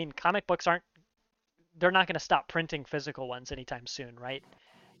I mean, comic books aren't they're not going to stop printing physical ones anytime soon, right?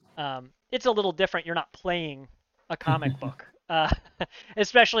 It's a little different. You're not playing a comic book,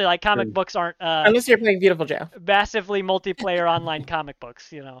 especially like comic True. books aren't Unless you're playing Beautiful Joe. massively multiplayer online comic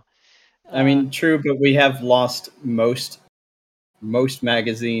books, you know. I mean, true, but we have lost most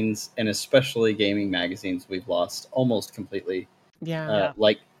magazines, and especially gaming magazines. We've lost almost completely. Yeah.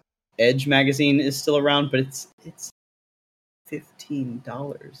 Like Edge magazine is still around, but it's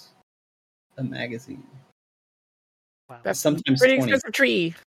 $15 a magazine. Wow. That's Sometimes pretty 20. expensive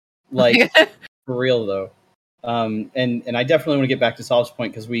tree. Like for real though. And I definitely want to get back to Solve's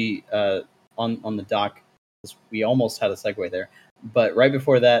point, because we on the doc, we almost had a segue there, but right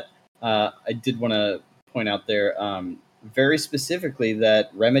before that, I did want to point out there very specifically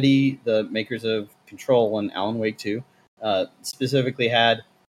that Remedy, the makers of Control and Alan Wake 2, specifically had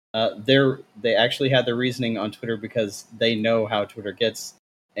they actually had their reasoning on Twitter, because they know how Twitter gets,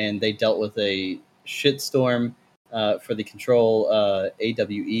 and they dealt with a shitstorm for the Control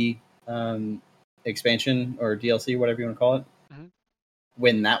AWE expansion or DLC, whatever you want to call it,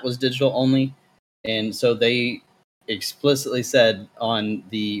 when that was digital only. And so they explicitly said on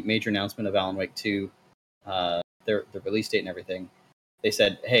the major announcement of Alan Wake 2, their release date and everything, they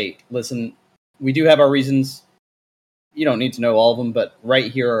said, hey, listen, we do have our reasons. You don't need to know all of them, but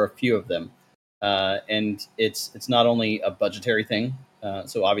right here are a few of them. And it's not only a budgetary thing.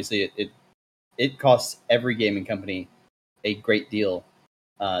 So obviously it costs every gaming company a great deal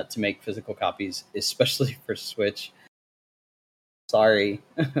to make physical copies, especially for Switch. Sorry.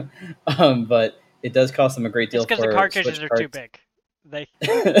 But it does cost them a great deal. It's because the cartridges are too big. They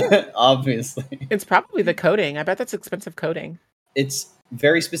obviously. It's probably the coding. I bet that's expensive coding. It's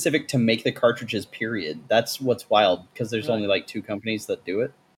very specific to make the cartridges, period. That's what's wild, because there's only like 2 companies that do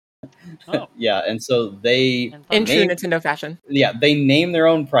it. Oh. Yeah, and so they in true Nintendo fashion. Yeah, they name their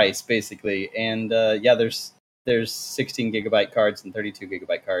own price basically, and yeah, there's 16 gigabyte cards and 32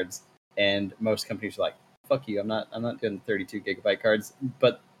 gigabyte cards, and most companies are like, "Fuck you, I'm not doing 32 gigabyte cards,"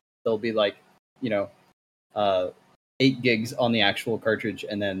 but they'll be like, 8 gigs on the actual cartridge,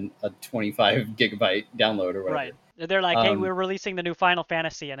 and then a 25 gigabyte download or whatever. Right. They're like, hey, we're releasing the new Final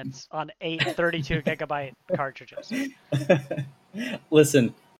Fantasy, and it's on 8 32 gigabyte cartridges.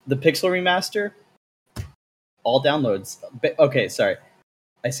 Listen, the Pixel remaster, all downloads. Okay, sorry,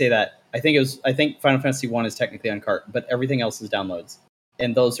 I say that. I think Final Fantasy 1 is technically on cart, but everything else is downloads,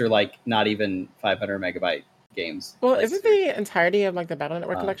 and those are like not even 500 megabyte games. Well, like, isn't the entirety of like the Battle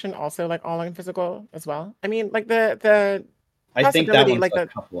Network collection also like all in physical as well? I mean, like the I think that one's like a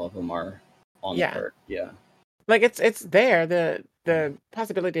couple of them are on the cart. Yeah. Like it's there. The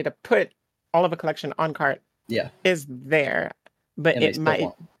possibility to put all of a collection on cart is there, but and it might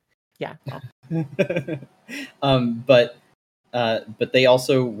won't. Yeah. But they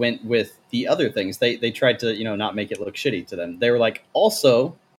also went with the other things. They tried to not make it look shitty to them. They were like,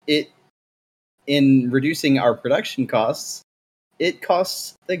 also, in reducing our production costs, it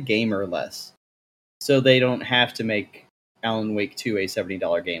costs the gamer less, so they don't have to make Alan Wake 2 a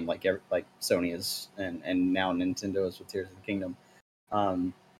 $70 game like Sony is, and now Nintendo is with Tears of the Kingdom.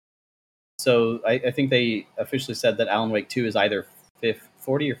 So I think they officially said that Alan Wake 2 is either $40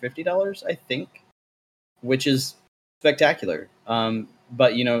 or $50, I think, which is spectacular.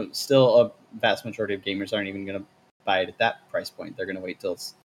 But still a vast majority of gamers aren't even going to buy it at that price point. They're going to wait till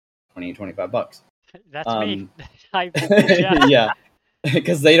it's $20, $25. That's me. Yeah,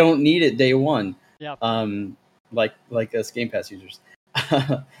 because they don't need it day one. Yeah. Like us Game Pass users.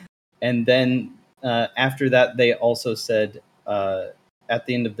 And then after that, they also said at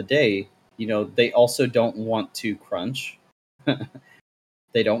the end of the day, they also don't want to crunch.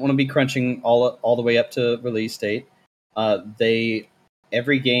 They don't want to be crunching all the way up to release date.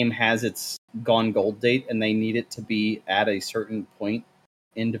 Every game has its gone gold date, and they need it to be at a certain point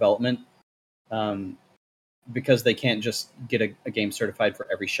in development, because they can't just get a game certified for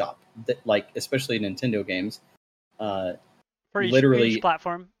every shop. Like especially Nintendo games. For each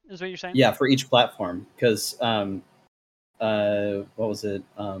platform is what you're saying? Yeah, for each platform, because what was it?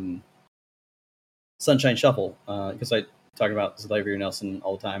 Sunshine Shuffle, because I talk about Xavier Nelson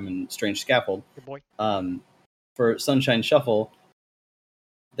all the time and Strange Scaffold. Good boy. For Sunshine Shuffle,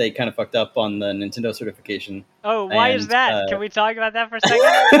 they kind of fucked up on the Nintendo certification. Oh, why is And, that? Can we talk about that for a second?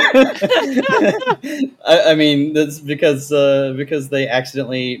 I mean, that's because they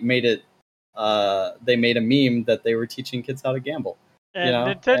accidentally made it. They made a meme that they were teaching kids how to gamble.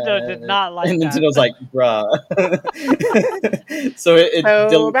 And Nintendo did not like and that. Nintendo's like, bruh. So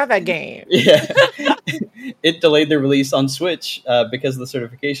about that game. Yeah, it delayed the release on Switch because of the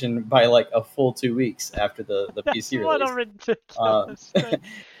certification by like a full 2 weeks after the PC release. What a ridiculous thing.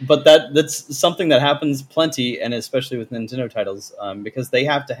 But that's something that happens plenty, and especially with Nintendo titles, because they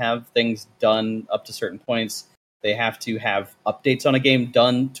have to have things done up to certain points. They have to have updates on a game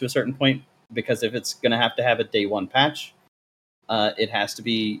done to a certain point, because if it's going to have a day one patch, it has to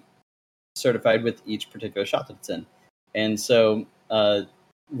be certified with each particular shop that it's in. And so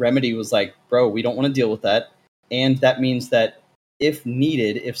Remedy was like, bro, we don't want to deal with that. And that means that if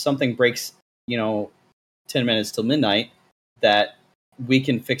needed, if something breaks, 10 minutes till midnight, that we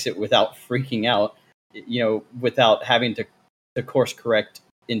can fix it without freaking out, without having to course correct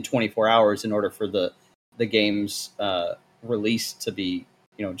in 24 hours in order for the game's release to be,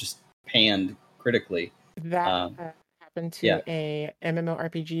 just panned critically. That happened to a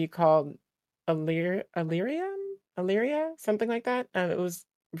MMORPG called Illyria, something like that. It was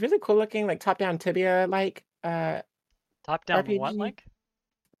really cool looking, like top-down Tibia, like top-down RPG. what, like?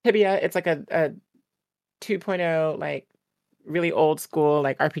 Tibia. It's like a 2.0, like really old school,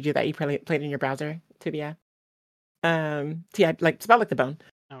 like RPG that you played in your browser. Tibia. Like it's about like the bone.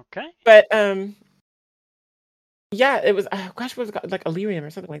 Okay. But yeah, it was what was it called? Like Illyrium or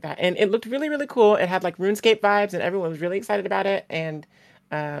something like that, and it looked really, really cool. It had like RuneScape vibes, and everyone was really excited about it, and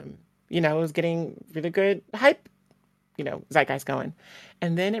it was getting really good hype, zeitgeist going,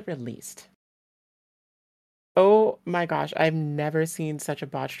 and then it released. Oh my gosh, I've never seen such a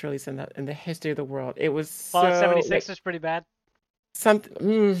botched release in the history of the world. It was Fallout 76 is pretty bad.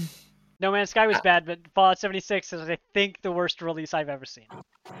 No Man's Sky was bad, but Fallout 76 is, I think, the worst release I've ever seen.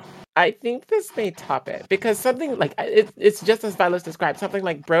 I think this may top it, because something like it's just as Vilos described, something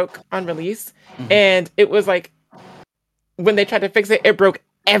like broke on release, and it was like when they tried to fix it, it broke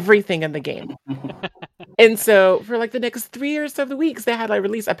everything in the game. And so for like the next 3 or so weeks, they had like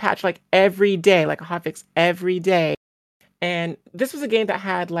release a patch like every day, like a hotfix every day. And this was a game that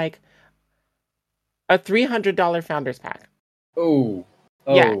had like a $300 founders pack. Oh.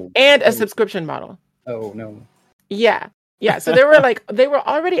 Yeah, and a subscription model. Oh no. Yeah. So they were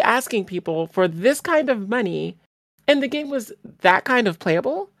already asking people for this kind of money, and the game was that kind of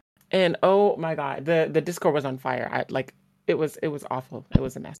playable. And oh my god, the Discord was on fire. It was awful. It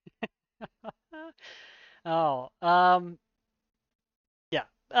was a mess. Yeah.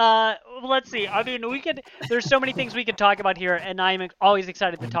 Let's see. I mean, there's so many things we could talk about here, and I'm always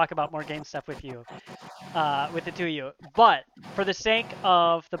excited to talk about more game stuff with you, with the two of you. But for the sake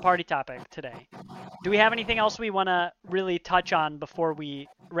of the party topic today, do we have anything else we want to really touch on before we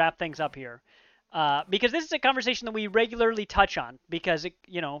wrap things up here? Because this is a conversation that we regularly touch on because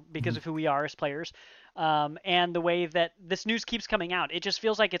of who we are as players, and the way that this news keeps coming out. It just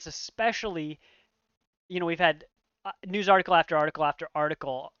feels like it's especially, we've had news article after article after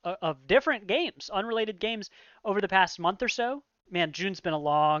article of different games, unrelated games, over the past month or so. Man, June's been a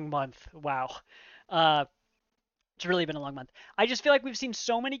long month. Wow. It's really been a long month. I just feel like we've seen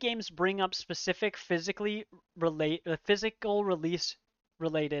so many games bring up specific physical release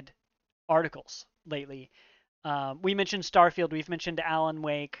related articles lately. We mentioned Starfield, we've mentioned Alan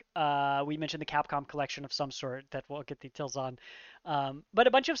Wake, we mentioned the Capcom collection of some sort that we'll get details on. But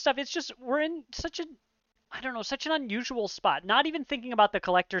a bunch of stuff, it's just, we're in such an unusual spot. Not even thinking about the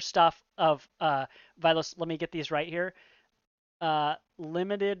collector stuff of Vilos, let me get these right here.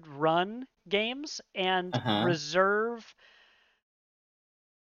 Limited run games and reserve.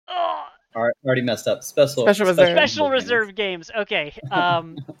 Already messed up. Special reserve games. Okay.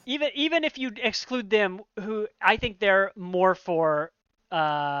 Even if you exclude them, who I think they're more for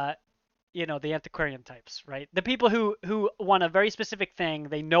the antiquarian types, right? The people who want a very specific thing,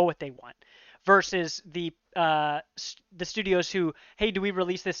 they know what they want, versus the studios who, hey, do we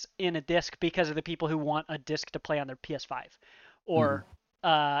release this in a disc because of the people who want a disc to play on their PS5, or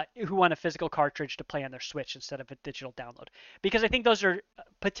who want a physical cartridge to play on their Switch instead of a digital download? Because I think those are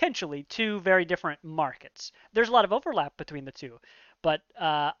potentially two very different markets. There's a lot of overlap between the two, but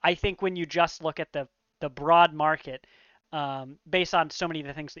I think when you just look at the broad market, based on so many of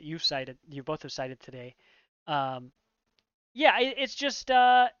the things that you both have cited today, it's just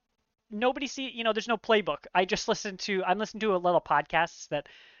nobody there's no playbook. I'm listening to a lot of podcasts that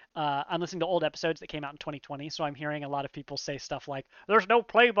I'm listening to old episodes that came out in 2020, so I'm hearing a lot of people say stuff like, there's no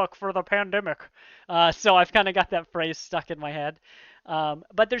playbook for the pandemic. So I've kind of got that phrase stuck in my head.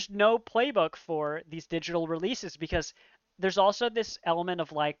 But there's no playbook for these digital releases because there's also this element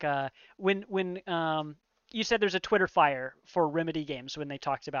of like when you said there's a Twitter fire for Remedy games when they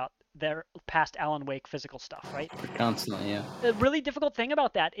talked about their past Alan Wake physical stuff, right? Constantly, yeah. The really difficult thing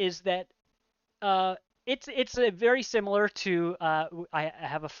about that is that uh, it's a very similar to I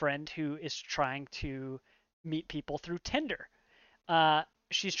have a friend who is trying to meet people through Tinder. Uh,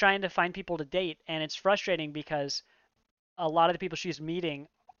 she's trying to find people to date, and it's frustrating because a lot of the people she's meeting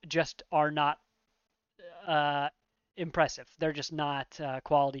just are not uh, impressive. They're just not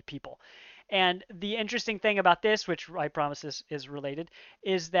quality people. And the interesting thing about this, which I promise is related,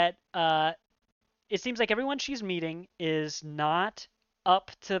 is that it seems like everyone she's meeting is not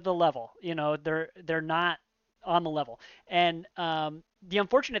up to the level. You know, they're not on the level. And the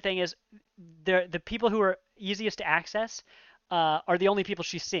unfortunate thing is, the people who are easiest to access are the only people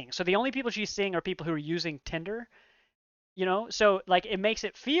she's seeing. So the only people she's seeing are people who are using Tinder. You know, so like it makes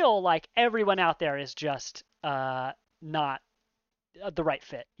it feel like everyone out there is just not the right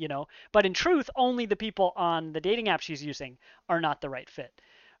fit. You know, but in truth, only the people on the dating app she's using are not the right fit.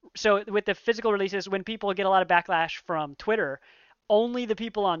 So with the physical releases, when people get a lot of backlash from Twitter, only the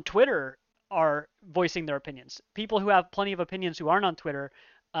people on Twitter are voicing their opinions. People who have plenty of opinions who aren't on Twitter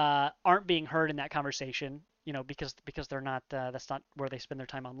aren't being heard in that conversation. You know, because they're not that's not where they spend their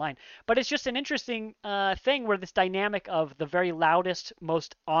time online. But it's just an interesting thing where this dynamic of the very loudest,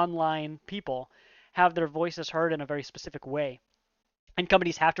 most online people have their voices heard in a very specific way. And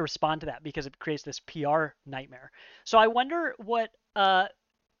companies have to respond to that because it creates this PR nightmare. So I wonder what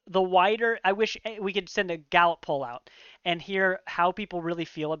the wider I wish we could send a Gallup poll out and hear how people really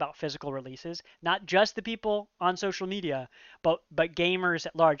feel about physical releases, not just the people on social media, but gamers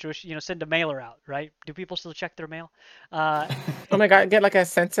at large. Which, you know, send a mailer out, right? Do people still check their mail? Oh my God, get like a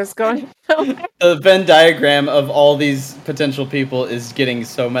census going. The Venn diagram of all these potential people is getting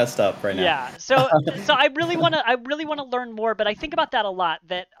so messed up right now. Yeah. So I really want to learn more, but I think about that a lot.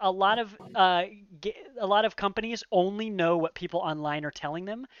 That a lot of companies only know what people online are telling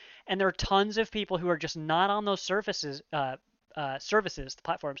them, and there are tons of people who are just not on those services, the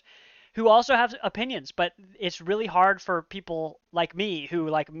platforms, who also have opinions. But it's really hard for people like me who,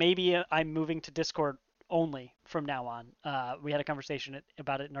 like, maybe I'm moving to Discord only from now on. We had a conversation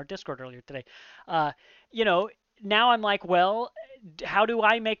about it in our Discord earlier today. Uh, you know, now I'm like, well, how do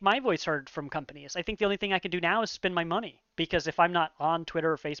I make my voice heard from companies? I think the only thing I can do now is spend my money, because if I'm not on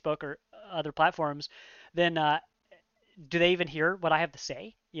Twitter or Facebook or other platforms, then do they even hear what I have to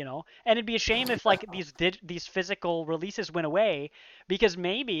say? You know, and it'd be a shame if like these physical releases went away, because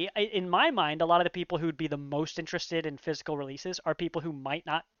maybe in my mind, a lot of the people who would be the most interested in physical releases are people who might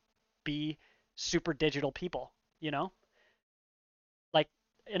not be super digital people. You know, like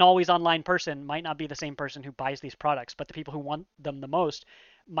an always online person might not be the same person who buys these products, but the people who want them the most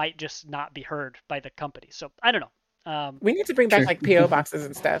might just not be heard by the company. So I don't know. We need to bring back Sure. like PO boxes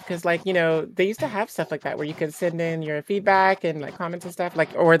and stuff, because like, you know, they used to have stuff like that where you could send in your feedback and like comments and stuff, like,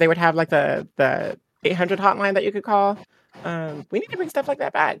 or they would have like the 800 hotline that you could call. We need to bring stuff like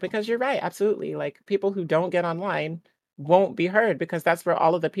that back, because you're right, absolutely. Like people who don't get online won't be heard, because that's where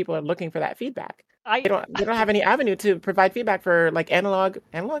all of the people are looking for that feedback. I They don't have any avenue to provide feedback for like analog, is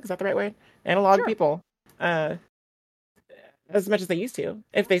that the right word? Analog sure. people. As much as they used to,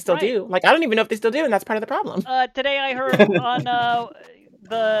 if they still Right. do. Like, I don't even know if they still do, and that's part of the problem. Today I heard on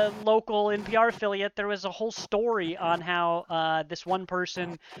the local NPR affiliate there was a whole story on how this one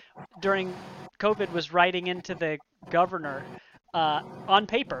person during COVID was writing into the governor on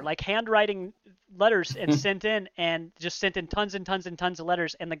paper, like handwriting letters, and sent in tons and tons and tons of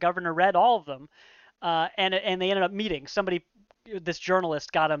letters, and the governor read all of them, and they ended up meeting. This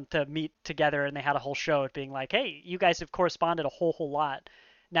journalist got them to meet together, and they had a whole show of being like, hey, you guys have corresponded a whole lot.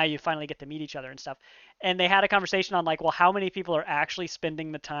 Now you finally get to meet each other and stuff. And they had a conversation on like, well, how many people are actually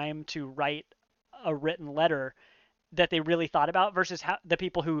spending the time to write a written letter that they really thought about versus the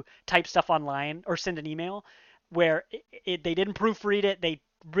people who type stuff online or send an email where they didn't proofread it. They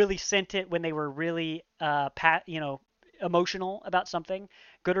really sent it when they were really emotional about something,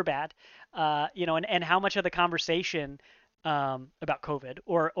 good or bad. And how much of the conversation about COVID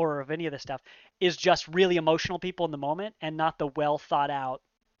or of any of this stuff is just really emotional people in the moment, and not the well thought out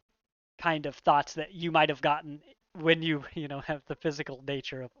kind of thoughts that you might have gotten when you have the physical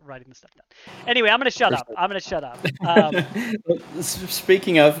nature of writing the stuff down. Anyway, I'm gonna shut up.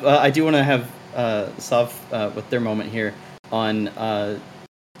 Speaking of, I do want to have Sav with their moment here on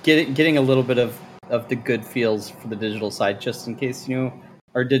getting a little bit of the good feels for the digital side, just in case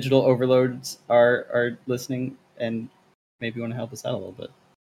our digital overloads are listening and maybe want to help us out a little bit.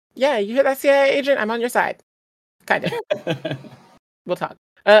 Yeah, you hear that, CIA agent? I'm on your side. Kind of. We'll talk.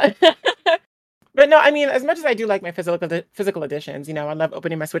 But no, I mean, as much as I do like my physical editions, I love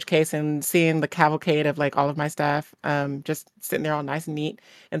opening my Switch case and seeing the cavalcade of like all of my stuff, just sitting there all nice and neat,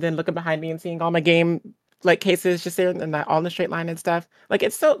 and then looking behind me and seeing all my game like cases just there and that all in a straight line and stuff. Like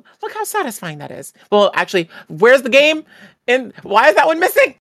it's so look how satisfying that is. Well, actually, where's the game, and why is that one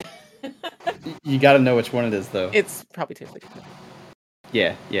missing? You got to know which one it is, though. It's probably Tears of the Kingdom.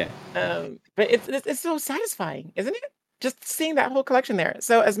 Yeah. But it's so satisfying, isn't it? Just seeing that whole collection there.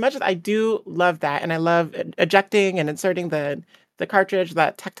 So as much as I do love that, and I love ejecting and inserting the cartridge,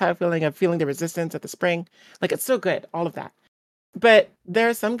 that tactile feeling of feeling the resistance at the spring, like it's so good, all of that. But there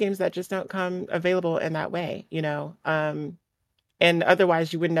are some games that just don't come available in that way, and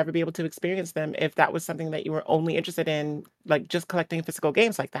otherwise you would never be able to experience them if that was something that you were only interested in, like just collecting physical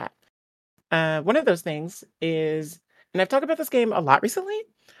games like that. One of those things is, and I've talked about this game a lot recently,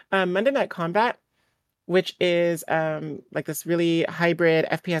 Monday Night Combat, which is like this really hybrid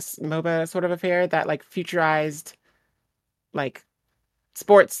FPS MOBA sort of affair that like futurized like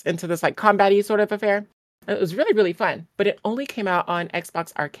sports into this like combat-y sort of affair. It was really, really fun, but it only came out on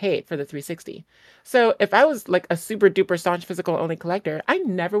Xbox Arcade for the 360. So if I was like a super duper staunch physical only collector, I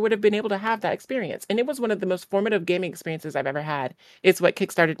never would have been able to have that experience. And it was one of the most formative gaming experiences I've ever had. It's what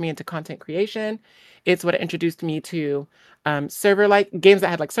kickstarted me into content creation. It's what introduced me to server like games that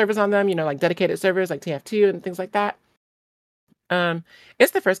had like servers on them, like dedicated servers like TF2 and things like that.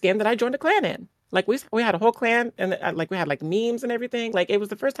 It's the first game that I joined a clan in. Like we had a whole clan, and like we had like memes and everything. Like it was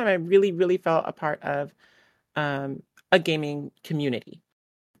the first time I really, really felt a part of a gaming community.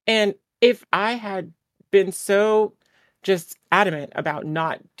 And if I had been so just adamant about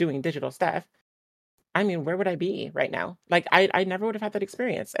not doing digital stuff, I mean, where would I be right now? Like I never would have had that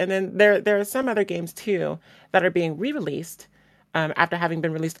experience. And then there are some other games too that are being re-released after having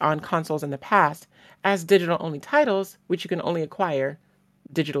been released on consoles in the past as digital only titles, which you can only acquire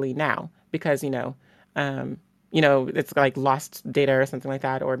digitally now because it's like lost data or something like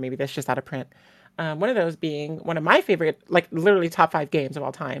that, or maybe that's just out of print. One of those being one of my favorite, like literally top 5 games of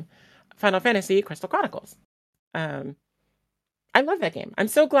all time, Final Fantasy Crystal Chronicles. I love that game. I'm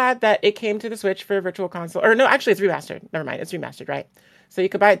so glad that it came to the Switch for Virtual Console. Or no, actually it's remastered. Never mind, it's remastered, right? So you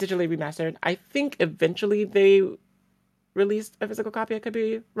could buy it digitally remastered. I think eventually they released a physical copy. I could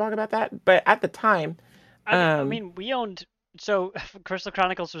be wrong about that. But at the time... I mean, we owned... So Crystal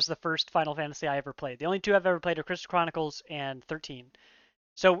Chronicles was the first Final Fantasy I ever played. The only 2 I've ever played are Crystal Chronicles and 13.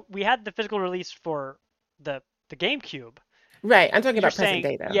 So we had the physical release for the GameCube. Right, I'm talking about present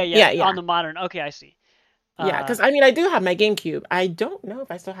day though. Yeah. On the modern. Okay, I see. Yeah, because I mean, I do have my GameCube. I don't know if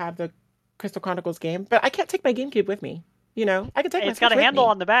I still have the Crystal Chronicles game, but I can't take my GameCube with me. I can take. It's got a handle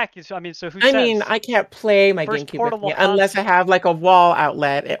on the back. So who says? I mean, I can't play my GameCube with me unless I have like a wall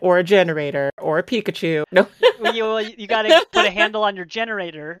outlet or a generator or a Pikachu. No. You got to put a handle on your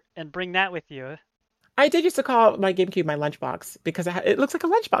generator and bring that with you. I did used to call my GameCube my lunchbox because it looks like a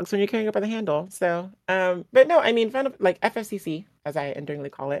lunchbox when you're carrying it by the handle. So, but no, I mean, like FFCC, as I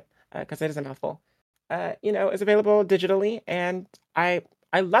endearingly call it, because it is a mouthful. Is available digitally, and I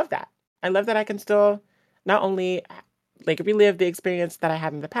love that. I love that I can still not only like relive the experience that I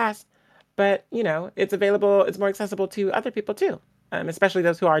had in the past, but it's available. It's more accessible to other people too, especially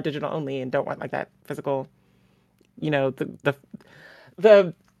those who are digital only and don't want like that physical,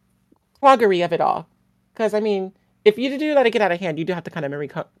 the cloggery of it all. Because I mean, if you do let it get out of hand, you do have to kind of Marie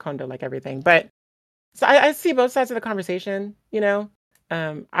Kondo like everything. But so I see both sides of the conversation.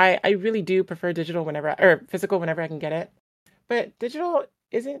 I really do prefer digital or physical whenever I can get it. But digital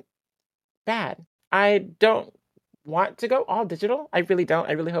isn't bad. I don't want to go all digital. I really don't.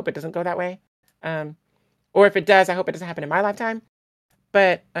 I really hope it doesn't go that way. Or if it does, I hope it doesn't happen in my lifetime.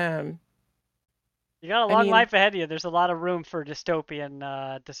 But you got a long life ahead of you. There's a lot of room for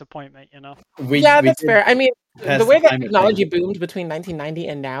dystopian disappointment, That's fair. I mean, the way that technology boomed between 1990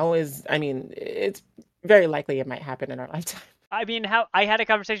 and now is, I mean, it's very likely it might happen in our lifetime. I mean, I had a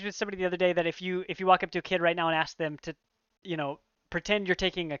conversation with somebody the other day that if you walk up to a kid right now and ask them to, pretend you're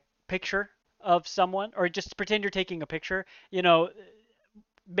taking a picture of someone, or just pretend you're taking a picture,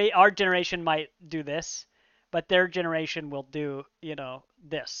 our generation might do this, but their generation will do,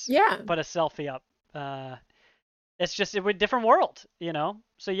 this. Yeah. Put a selfie up. It's just a different world,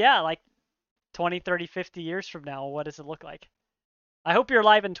 So yeah, like 20, 30, 50 years from now, what does it look like? I hope you're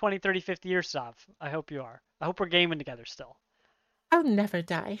alive in 20, 30, 50 years, Sav. I hope you are. I hope we're gaming together still. I'll never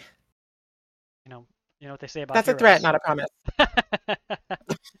die. You know what they say about That's heroes. A threat, not a promise.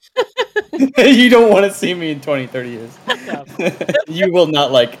 You don't want to see me in 20, 30 years. You will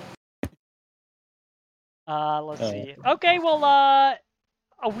not like. Let's see. Okay, well,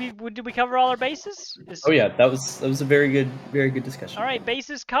 Did we cover all our bases? Oh yeah, that was a very good discussion. All right,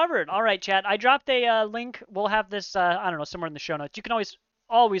 bases covered. All right, chat. I dropped a link. We'll have this, I don't know, somewhere in the show notes. You can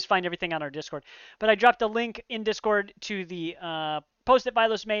always find everything on our Discord. But I dropped a link in Discord to the post that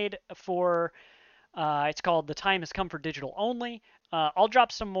Vilos made for, it's called "The Time Has Come for Digital Only." I'll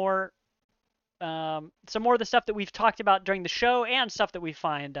drop some more of the stuff that we've talked about during the show and stuff that we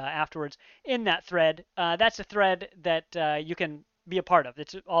find afterwards in that thread. That's a thread that you can be a part of.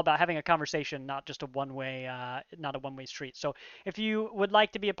 It's all about having a conversation, not just a one-way street. So if you would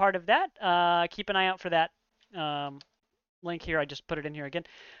like to be a part of that, keep an eye out for that link here. I just put it in here again.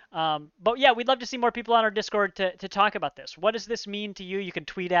 But yeah, we'd love to see more people on our Discord to talk about this. What does this mean to you? You can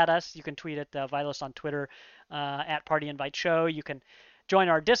tweet at us. You can tweet at Vilos on Twitter at Party Invite Show. You can join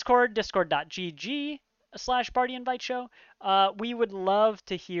our Discord, discord.gg/Party Invite Show. We would love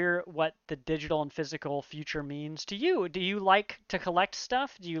to hear what the digital and physical future means to you. Do you like to collect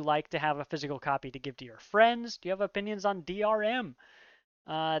stuff? Do you like to have a physical copy to give to your friends? Do you have opinions on DRM?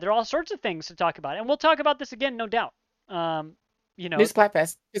 There are all sorts of things to talk about, and we'll talk about this again, no doubt. New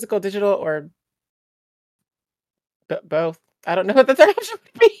Splatfest, physical, digital, or both. I don't know what the third option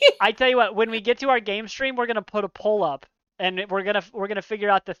would be. I tell you what, when we get to our game stream, we're gonna put a poll up, and we're gonna figure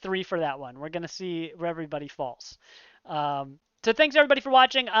out the 3 for that one. We're gonna see where everybody falls. So thanks everybody for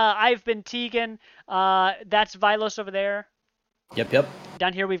watching. I've been Tegan. That's Vilos over there. Yep.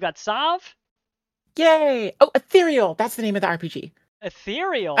 Down here we've got Sav. Yay! Oh, Ethereal. That's the name of the RPG.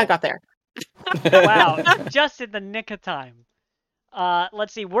 Ethereal. I got there. Wow, just in the nick of time.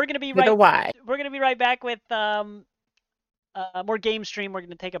 Let's see. We're gonna be right back with more game stream. We're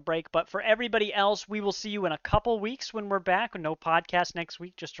gonna take a break, but for everybody else, we will see you in a couple weeks when we're back. No podcast next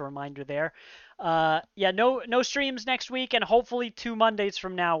week. Just a reminder there. No streams next week, and hopefully 2 Mondays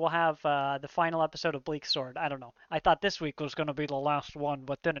from now we'll have the final episode of Bleak Sword. I don't know. I thought this week was gonna be the last one,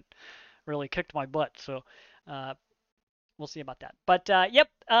 but then it really kicked my butt. So. We'll see about that. But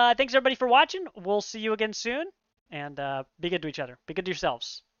thanks everybody for watching. We'll see you again soon. And be good to each other. Be good to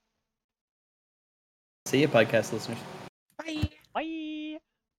yourselves. See you, podcast listeners. Bye. Bye.